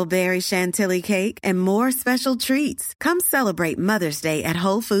 irresistible berry chantilly cake, and more special treats. Come celebrate Mother's Day at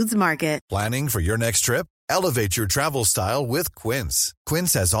Whole Foods Market. Planning for your next trip? Elevate your travel style with Quince.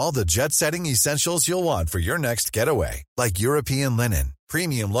 Quince has all the jet-setting essentials you'll want for your next getaway, like European linen,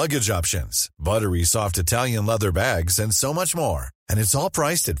 premium luggage options, buttery soft Italian leather bags, and so much more. And it's all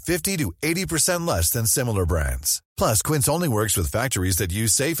priced at 50 to 80% less than similar brands. Plus, Quince only works with factories that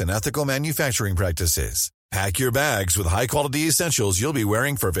use safe and ethical manufacturing practices. Pack your bags with high-quality essentials you'll be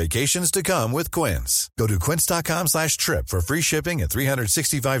wearing for vacations to come with Quince. Go to quince.com/trip for free shipping and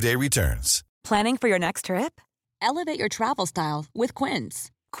 365-day returns. Planning for your next trip? Elevate your travel style with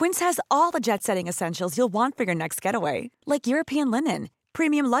Quince. Quince has all the jet-setting essentials you'll want for your next getaway, like European linen,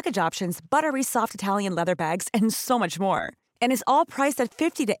 premium luggage options, buttery soft Italian leather bags, and so much more. And is all priced at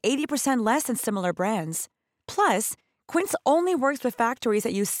 50 to 80% less than similar brands. Plus, Quince only works with factories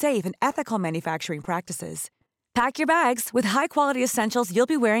that use safe and ethical manufacturing practices. Pack your bags with high-quality essentials you'll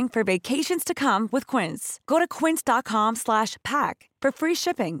be wearing for vacations to come with Quince. Go to quince.com/pack for free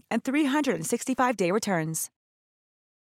shipping and 365-day returns.